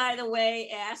anybody, by the way,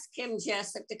 ask Kim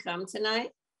Jessup to come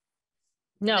tonight?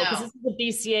 No, because this is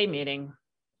a BCA meeting.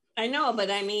 I know, but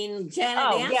I mean, Janet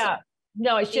Ansel. Yeah.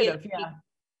 No, I should have, yeah.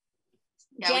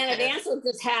 Janet Ansel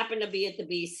just happened to be at the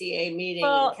BCA meeting.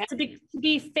 Well, to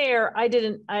be fair, I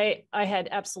had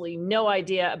absolutely no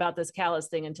idea about this Calais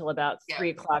thing until about 3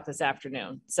 o'clock this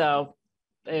afternoon. So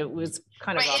it was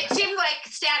kind of it seemed like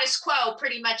status quo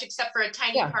pretty much, except for a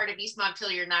tiny part of East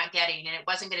Montpelier not getting, and it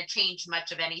wasn't going to change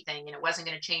much of anything, and it wasn't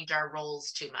going to change our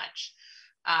roles too much.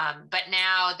 But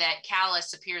now that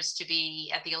Calais appears to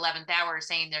be at the 11th hour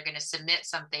saying they're going to submit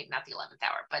something, not the 11th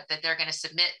hour, but that they're going to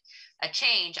submit a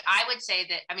change, I would say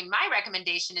that, my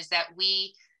recommendation is that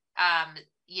we,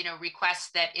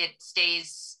 request that it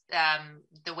stays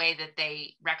the way that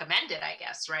they recommended, I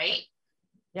guess, right?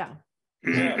 Yeah.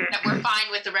 That we're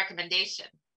fine with the recommendation.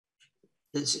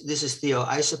 This is Theo.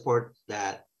 I support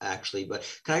that actually, but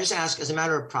can I just ask, as a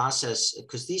matter of process,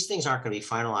 because these things aren't going to be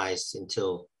finalized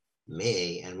until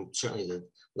May, and certainly the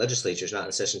legislature is not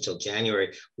in session until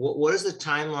January. What is the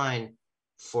timeline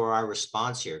for our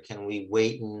response here? Can we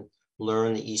wait and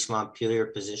learn the East Montpelier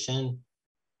position?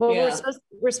 Well,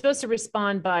 we're supposed to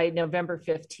respond by November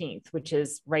 15th, which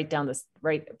is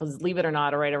believe it or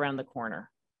not, right around the corner.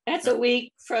 That's a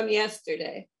week from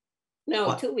yesterday. No,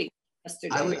 Well, 2 weeks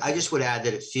yesterday. I just would add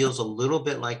that it feels a little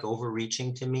bit like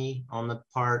overreaching to me on the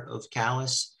part of Calais.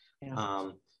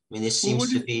 Yeah. This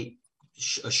seems to be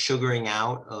a sugaring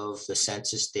out of the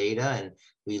census data, and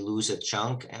we lose a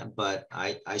chunk, but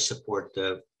I support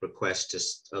the request to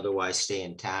otherwise stay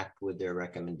intact with their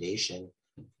recommendation.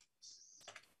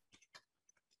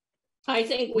 I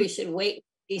think we should wait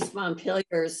East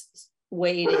Montpelier's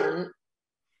weighed in.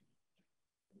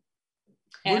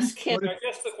 Ask him. I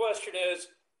guess the question is,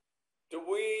 do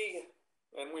we,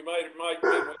 and we might we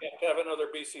have to have another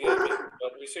BCA meeting,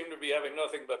 but we seem to be having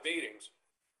nothing but meetings.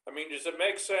 I mean, does it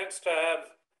make sense to have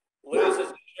Liz as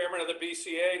the chairman of the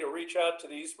BCA to reach out to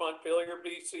the East Montpelier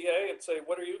BCA and say,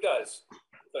 what are you guys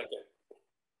thinking?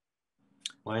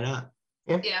 Why not?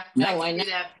 Yeah, no, why not?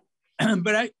 That.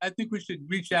 But I think we should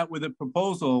reach out with a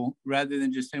proposal rather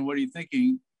than just saying, what are you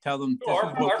thinking? Tell them this is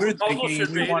what we're thinking.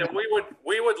 Should be that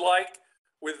we would like,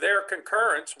 with their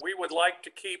concurrence, we would like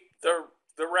to keep the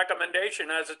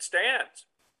recommendation as it stands.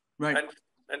 Right.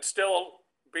 And still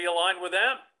be aligned with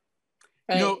them.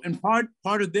 Right. You know, and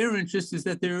part of their interest is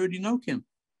that they already know Kim.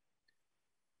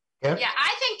 Yeah,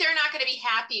 I think they're not going to be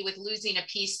happy with losing a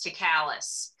piece to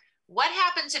Calais. What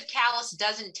happens if Calais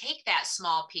doesn't take that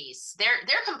small piece? They're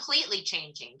completely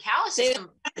changing. Calais is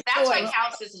that's why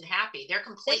Calais isn't happy. They're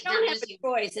completely. They don't have a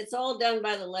choice. It's all done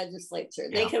by the legislature.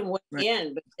 Yeah. They can weigh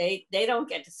in, but they don't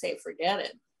get to say forget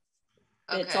it.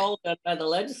 Okay. It's all done by the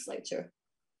legislature,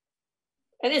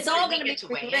 and it's all going to be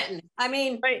rewritten. I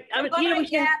mean,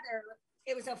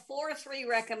 it was a 4-3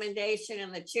 recommendation,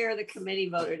 and the chair of the committee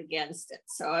voted against it.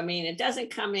 So I mean, it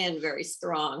doesn't come in very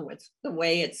strong with the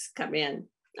way it's come in.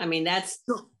 I mean, that's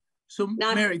so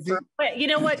not Mary. But you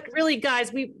know what, really,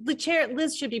 guys, the chair,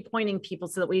 Liz should be pointing people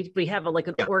so that we have an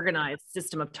organized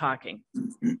system of talking.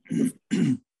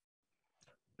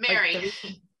 Mary,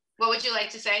 what would you like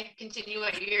to say? Continue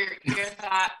your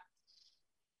thought.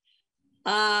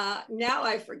 Now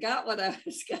I forgot what I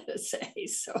was going to say.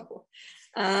 So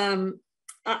all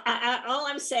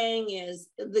I'm saying is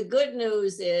the good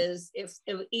news is if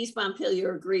East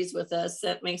Montpelier agrees with us,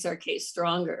 that makes our case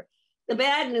stronger. The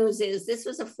bad news is this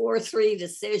was a 4-3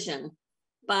 decision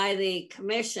by the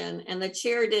commission, and the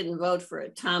chair didn't vote for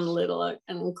it. Tom Little, an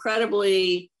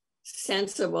incredibly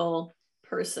sensible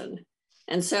person.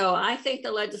 And so I think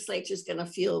the legislature is going to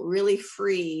feel really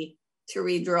free to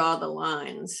redraw the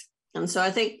lines. And so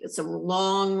I think it's a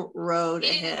long road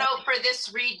ahead. He didn't vote for this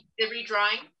the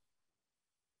redrawing?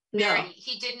 Mary, No.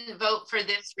 He didn't vote for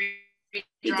this redrawing?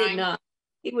 He did not.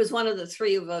 He was one of the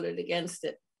 3 who voted against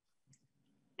it.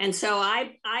 And so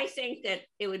I think that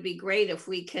it would be great if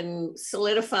we can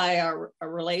solidify our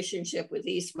relationship with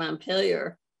East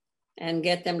Montpelier and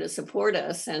get them to support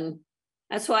us. And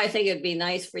that's why I think it'd be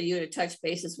nice for you to touch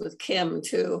bases with Kim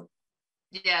too.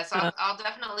 Yes, I'll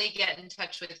definitely get in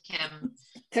touch with Kim.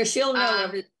 Because she'll know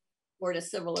every Board of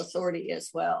Civil Authority as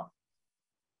well.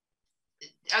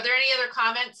 Are there any other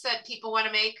comments that people want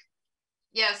to make?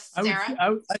 Yes, Sarah.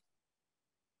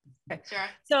 Sarah?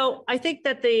 So I think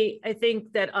that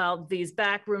these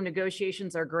backroom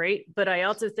negotiations are great, but I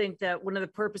also think that one of the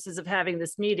purposes of having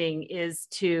this meeting is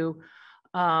to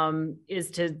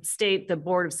state the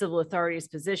Board of Civil Authority's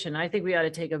position. I think we ought to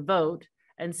take a vote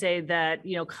and say that,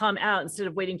 come out instead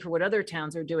of waiting for what other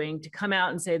towns are doing, to come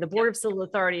out and say the Board of Civil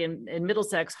Authority in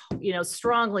Middlesex,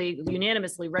 strongly,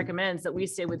 unanimously recommends that we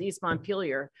stay with East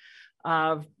Montpelier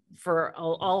for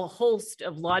a host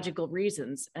of logical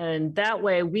reasons. And that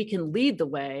way we can lead the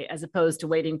way as opposed to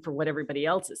waiting for what everybody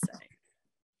else is saying.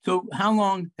 So how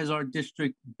long has our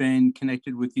district been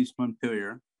connected with East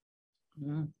Montpelier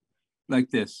like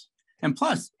this? And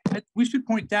plus, we should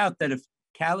point out that if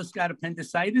Calais got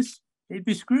appendicitis, they'd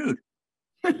be screwed.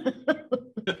 I don't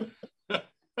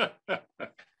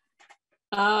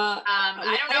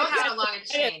know how long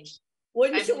it's changed.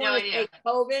 Wouldn't you want to take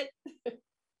COVID?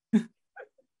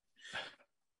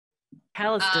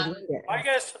 I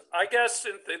guess,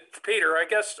 Peter. I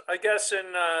guess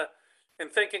in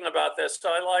thinking about this,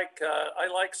 I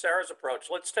like Sarah's approach.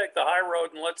 Let's take the high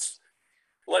road and let's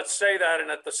say that,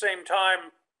 and at the same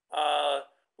time,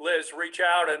 Liz, reach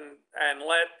out and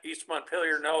let East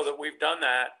Montpelier know that we've done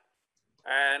that,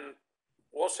 and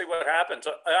we'll see what happens.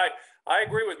 I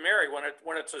agree with Mary.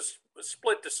 When it's a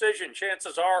split decision,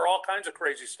 chances are all kinds of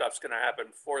crazy stuff's going to happen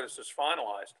before this is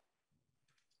finalized.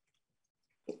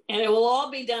 And it will all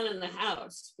be done in the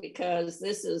House, because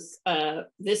this is the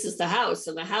House,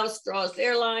 and the House draws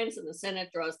their lines and the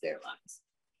Senate draws their lines.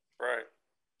 Right.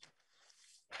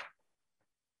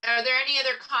 Are there any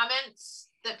other comments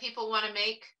that people want to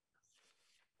make?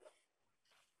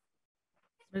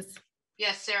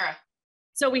 Yes, Sarah.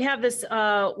 So we have this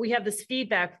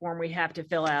feedback form we have to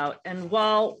fill out. And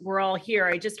while we're all here,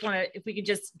 I just want to, if we could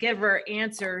just give our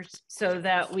answers so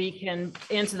that we can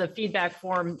answer the feedback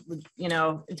form,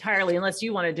 entirely, unless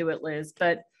you want to do it, Liz.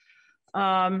 But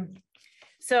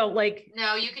so like.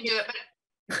 No, you can do it,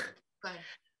 but go ahead.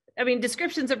 I mean,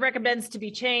 descriptions of recommends to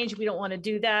be changed. We don't want to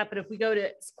do that. But if we go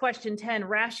to question 10,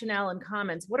 rationale and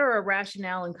comments, what are our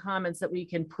rationale and comments that we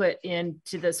can put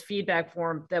into this feedback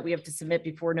form that we have to submit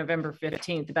before November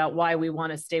 15th about why we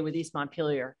want to stay with East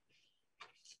Montpelier?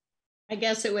 I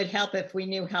guess it would help if we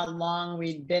knew how long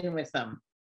we'd been with them.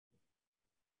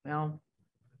 Well,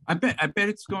 I bet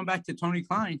it's going back to Tony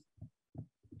Klein.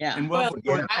 Yeah. And I would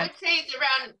say it's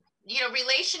around,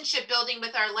 relationship building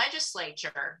with our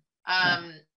legislature,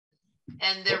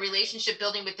 and their relationship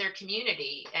building with their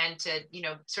community, and to,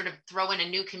 sort of throw in a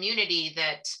new community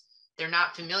that they're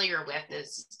not familiar with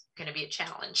is going to be a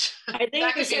challenge. I think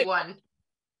that could be one.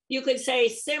 You could say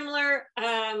similar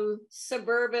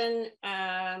suburban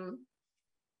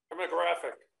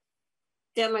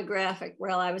demographic.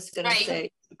 Well, I was going to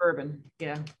say suburban,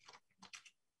 yeah.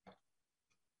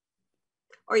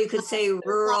 Or you could say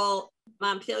rural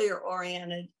Montpelier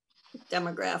oriented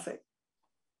demographic.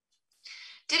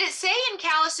 Did it say in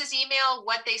Callis's email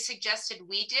what they suggested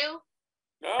we do?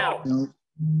 No.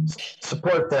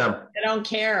 Support them. I don't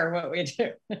care what we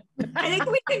do. I think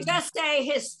we could just say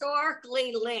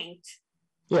historically linked.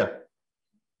 Yeah.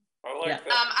 I like that.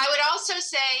 I would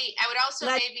also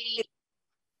maybe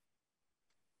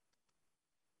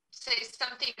say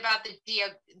something about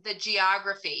the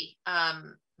geography,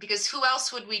 because who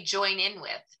else would we join in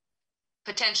with?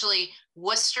 Potentially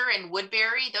Worcester and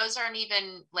Woodbury. Those aren't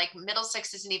even, like,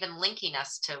 Middlesex isn't even linking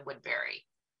us to Woodbury.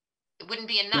 It wouldn't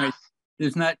be enough.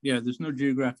 Right. There's no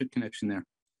geographic connection there.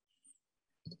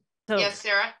 So, yes,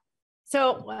 Sarah?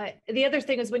 So the other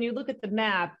thing is when you look at the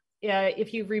map,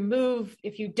 if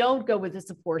you don't go with this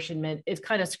apportionment, it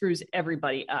kind of screws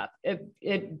everybody up.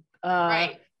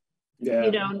 Right.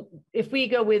 Yeah. If we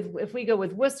go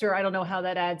with Worcester, I don't know how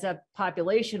that adds up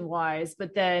population wise,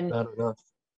 but then Not enough.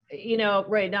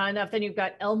 Right, not enough. Then you've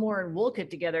got Elmore and Wolcott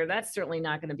together. That's certainly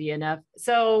not going to be enough.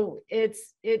 So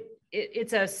it's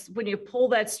when you pull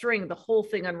that string, the whole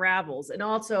thing unravels. And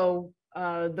also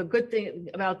the good thing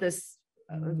about this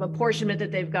apportionment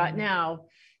that they've got now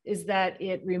is that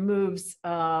it removes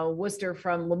Worcester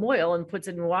from Lamoille and puts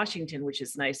it in Washington, which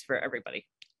is nice for everybody.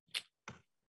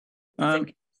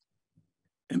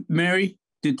 Mary,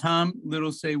 did Tom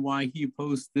Little say why he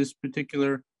opposed this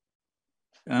particular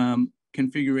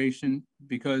configuration?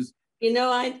 Because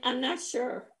I'm not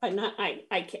sure. I'm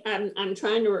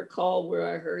trying to recall where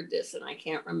I heard this, and I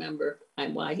can't remember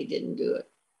why he didn't do it.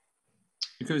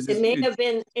 Because it may have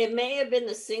been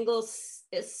a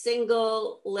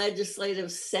single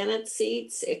legislative Senate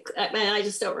seats. I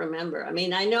just don't remember. I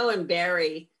mean, I know in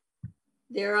Barry,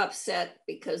 they're upset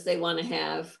because they want to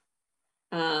have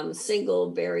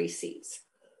single Barry seats,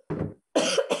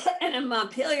 and in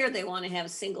Montpelier they want to have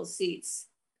single seats.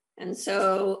 And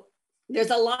so there's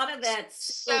a lot of that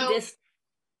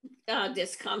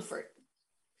discomfort.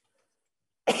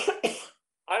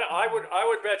 I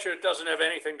would bet you it doesn't have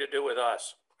anything to do with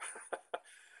us.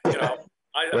 Right.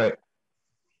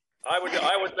 I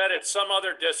would bet it's some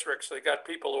other districts. They got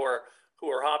people who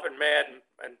are hopping mad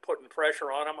and putting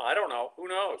pressure on them. I don't know. Who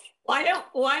knows? Why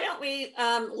don't we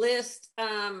list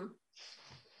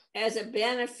as a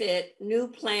benefit, new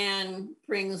plan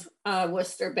brings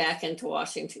Worcester back into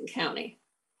Washington County.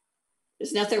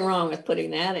 There's nothing wrong with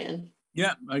putting that in.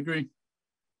 Yeah, I agree.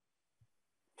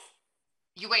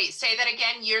 Wait, say that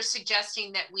again. You're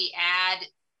suggesting that we add?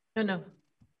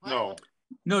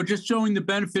 No, just showing the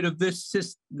benefit of this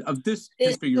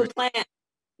configuration.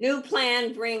 New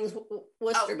plan brings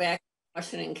Worcester back to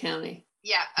Washington County.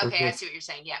 Yeah, okay, I see what you're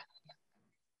saying, yeah.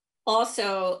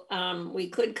 Also, we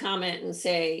could comment and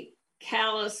say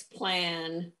Callis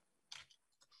plan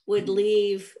would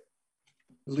leads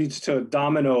to a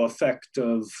domino effect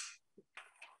of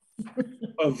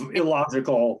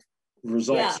illogical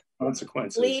results,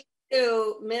 consequences. Lead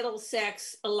to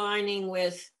Middlesex aligning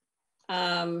with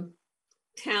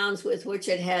towns with which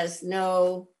it has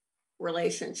no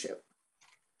relationship,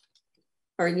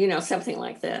 or something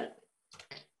like that.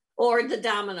 Or the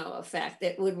domino effect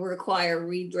that would require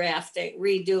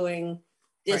redoing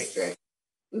district.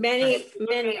 Many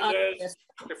other districts.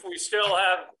 If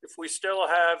we still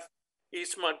have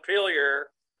East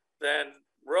Montpelier, then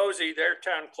Rosie, their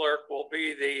town clerk, will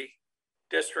be the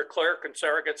district clerk, and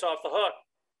Sarah gets off the hook.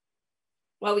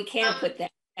 Well, we can't put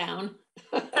that down.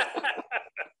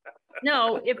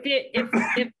 No, if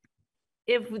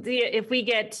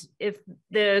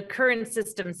the current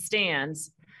system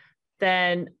stands,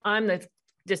 then I'm the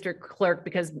district clerk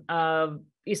because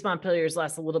East Montpelier's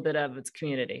lost a little bit of its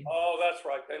community. Oh, that's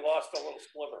right. They lost a little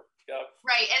sliver. Yeah.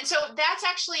 Right. And so that's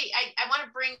actually, I want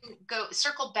to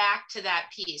circle back to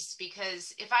that piece,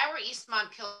 because if I were East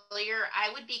Montpelier,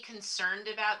 I would be concerned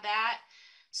about that,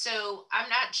 So I'm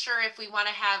not sure if we want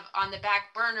to have on the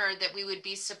back burner that we would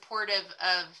be supportive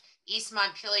of East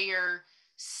Montpelier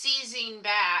seizing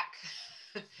back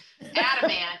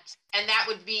Adamant, and that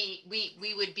would be,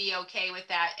 we would be okay with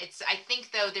that. I think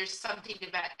though there's something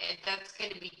about it that's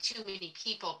going to be too many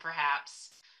people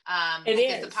perhaps,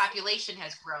 because the population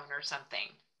has grown or something.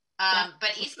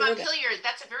 But East Montpelier,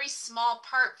 that's a very small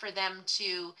part for them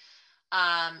to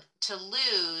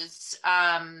lose.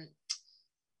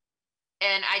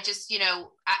 And I just,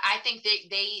 I think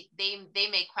they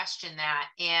may question that.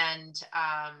 And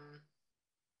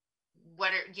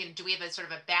do we have a sort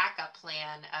of a backup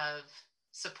plan of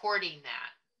supporting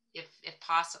that, if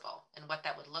possible, and what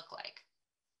that would look like?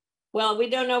 Well, we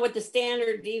don't know what the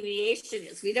standard deviation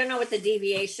is. We don't know what the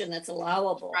deviation that's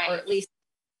allowable, or at least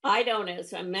I don't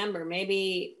as a member.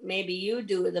 Maybe you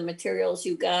do with the materials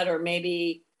you got, or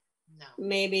maybe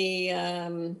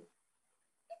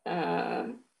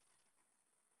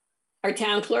our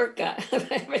town clerk got.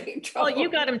 Well, you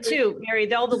got them too,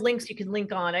 Mary. All the links you can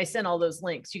link on. I sent all those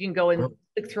links. You can go and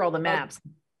click through all the maps,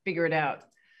 figure it out.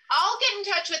 I'll get in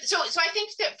touch with, so I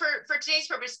think that for today's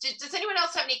purpose, does anyone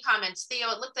else have any comments? Theo,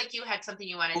 it looked like you had something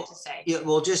you wanted to say. Yeah,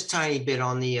 well, just tiny bit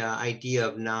on the idea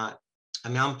of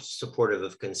I'm supportive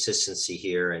of consistency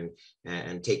here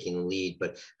and taking the lead,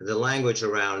 but the language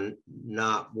around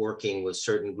not working with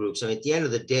certain groups. I mean, at the end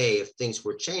of the day, if things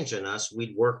were changed on us,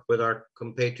 we'd work with our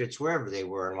compatriots wherever they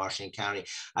were in Washington County.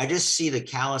 I just see the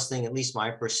callous thing, at least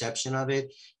my perception of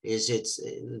it, is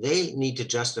they need to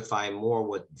justify more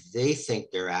what they think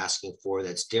they're asking for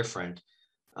that's different.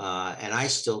 And I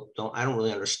don't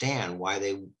really understand why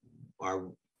they are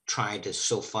trying to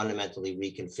so fundamentally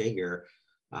reconfigure.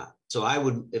 So I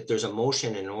would, if there's a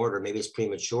motion in order, maybe it's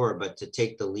premature, but to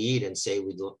take the lead and say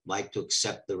we'd like to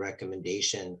accept the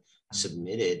recommendation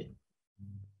submitted.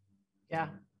 Yeah.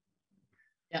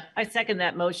 I second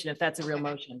that motion if that's a real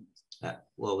motion.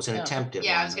 Well, it was an attempt at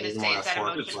one. I was going to say, is that a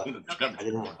motion? Okay. I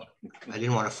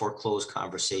didn't want to foreclose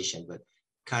conversation, but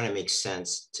kind of makes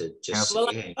sense to just say,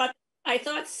 hey. I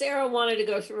thought Sarah wanted to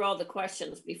go through all the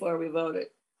questions before we voted.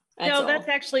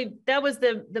 That was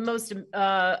the most,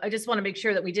 I just want to make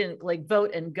sure that we didn't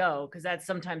vote and go, because that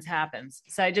sometimes happens.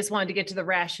 So I just wanted to get to the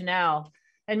rationale.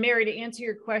 And Mary, to answer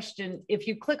your question, if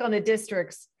you click on the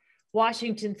districts,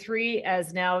 Washington 3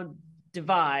 as now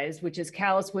devised, which is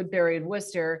Calais, Woodbury, and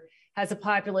Worcester, has a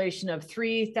population of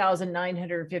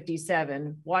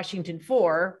 3,957. Washington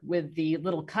 4 with the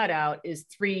little cutout is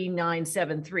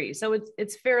 3,973. So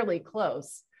it's fairly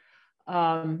close.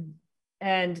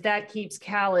 And that keeps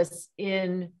Calais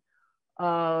in,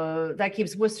 that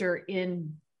keeps Worcester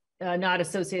in, not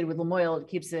associated with Lamoille. It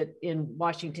keeps it in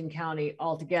Washington County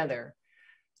altogether.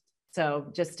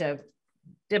 So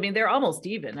they're almost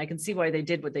even. I can see why they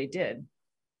did what they did.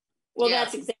 Well,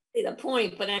 that's exactly the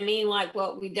point. But I mean,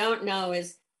 what we don't know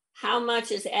is how much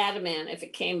is Adamant if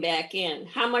it came back in?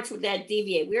 How much would that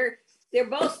deviate? They're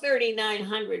both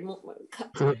 3,900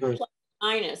 plus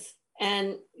minus.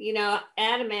 And,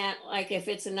 Adamant, if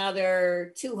it's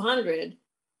another 200,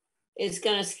 is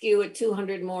going to skew at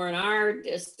 200 more in our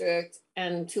district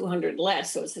and 200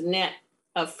 less. So it's a net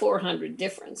of 400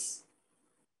 difference.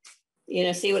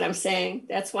 See what I'm saying?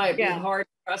 That's why it'd be hard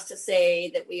for us to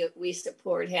say that we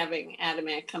support having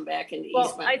Adamant come back into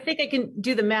East Montpelier. I think I can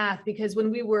do the math, because when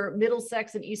we were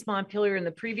Middlesex and East Montpelier in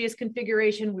the previous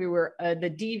configuration, we were the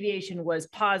deviation was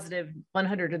positive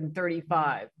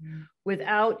 135.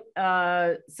 Without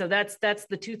so that's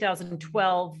the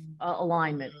 2012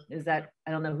 alignment. Is that,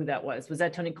 I don't know who that was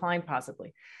that Tony Klein?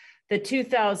 Possibly. The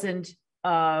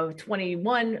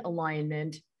 2021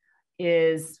 alignment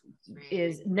is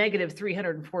negative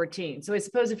 314. So I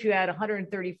suppose if you add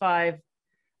 135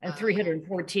 and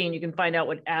 314, you can find out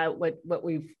what Adamant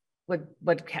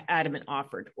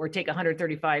offered, or take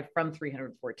 135 from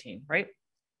 314, right?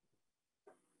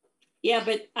 Yeah,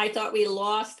 but I thought we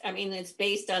lost, it's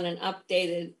based on an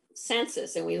updated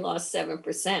census, and we lost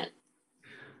 7%.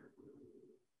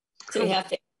 So you have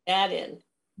to add that in.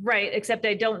 Right, except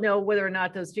I don't know whether or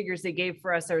not those figures they gave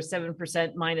for us are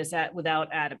 7% minus without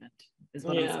Adamant, is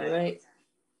what I'm saying. Right.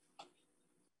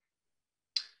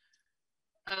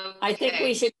 Okay. I think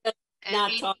we should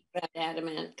not talk about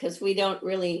Adamant, because we don't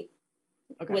really,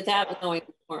 without knowing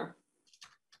more.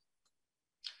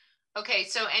 Okay,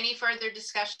 so any further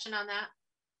discussion on that?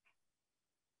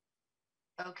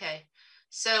 Okay,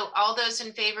 so all those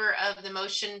in favor of the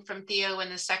motion from Theo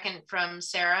and the second from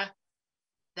Sarah,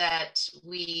 that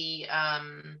we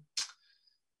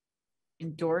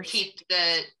endorse, keep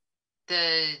the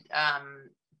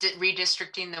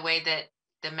redistricting the way that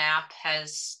the map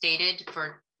has stated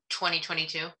for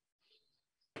 2022?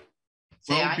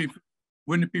 Say aye.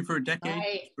 Wouldn't it be for a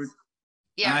decade?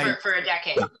 Yeah, for a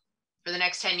decade, for the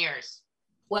next 10 years.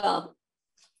 Well,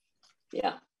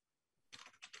 yeah.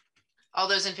 All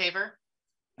those in favor?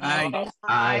 Aye.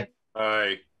 Aye.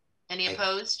 Aye. Any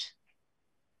opposed?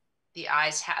 The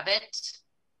ayes have it.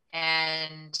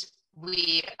 And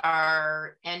we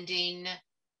are ending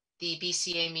the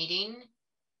BCA meeting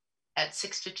at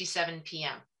 6:57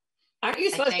 p.m. Aren't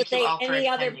you supposed to say any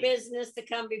other business to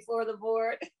come before the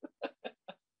board?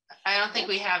 I don't think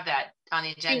we have that on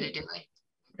the agenda, do we?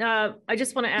 I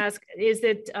just want to ask, is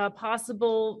it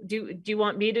possible, do you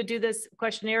want me to do this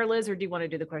questionnaire, Liz, or do you want to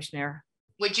do the questionnaire?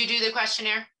 Would you do the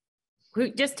questionnaire?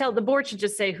 Just tell the board should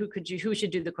just say who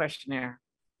should do the questionnaire?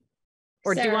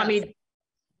 Or Sarah. Do you want me?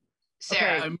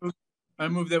 Sarah. Okay. I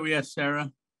move that we ask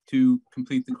Sarah to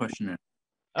complete the questionnaire.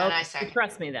 And I second.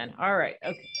 Trust me then. All right.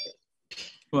 Okay.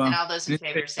 Well, and all those in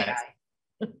favor say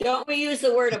aye. Don't we use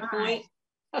the word appoint?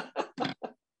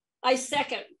 I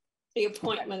second the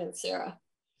appointment of Sarah.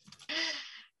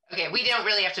 Okay, we don't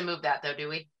really have to move that though, do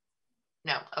we?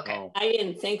 No, okay. Oh. I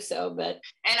didn't think so, but.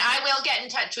 And I will get in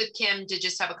touch with Kim to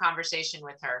just have a conversation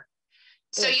with her.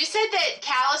 So you said that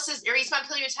Callis or East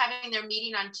Montpelier is having their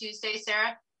meeting on Tuesday,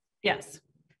 Sarah? Yes.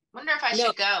 Wonder if I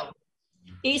should go.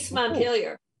 East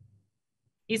Montpelier.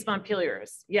 East Montpelier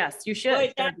is, yes, you should.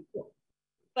 Wait,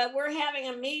 but we're having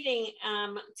a meeting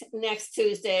next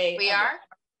Tuesday. We are?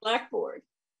 Blackboard.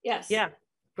 Yes. Yeah.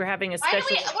 We're having a special.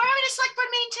 We're having a select board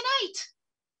meeting tonight.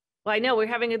 Well, I know we're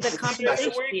having the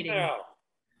compensation meeting.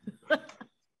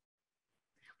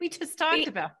 We just talked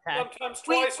about that. Sometimes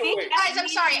twice a week. Guys, I'm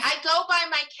sorry. I go by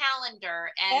my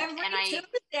calendar and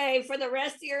Tuesday for the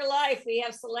rest of your life, we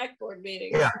have select board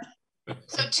meetings. Yeah.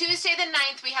 So Tuesday the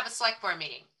 9th, we have a select board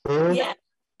meeting. Yeah.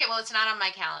 Okay, well, it's not on my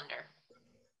calendar.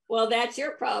 Well, that's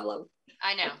your problem.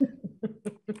 I know.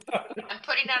 I'm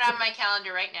putting it on my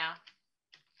calendar right now.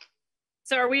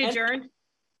 So are we adjourned?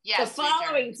 Yes. The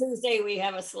following Tuesday, we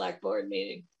have a select board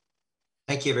meeting.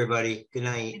 Thank you, everybody. Good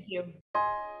night. Thank you.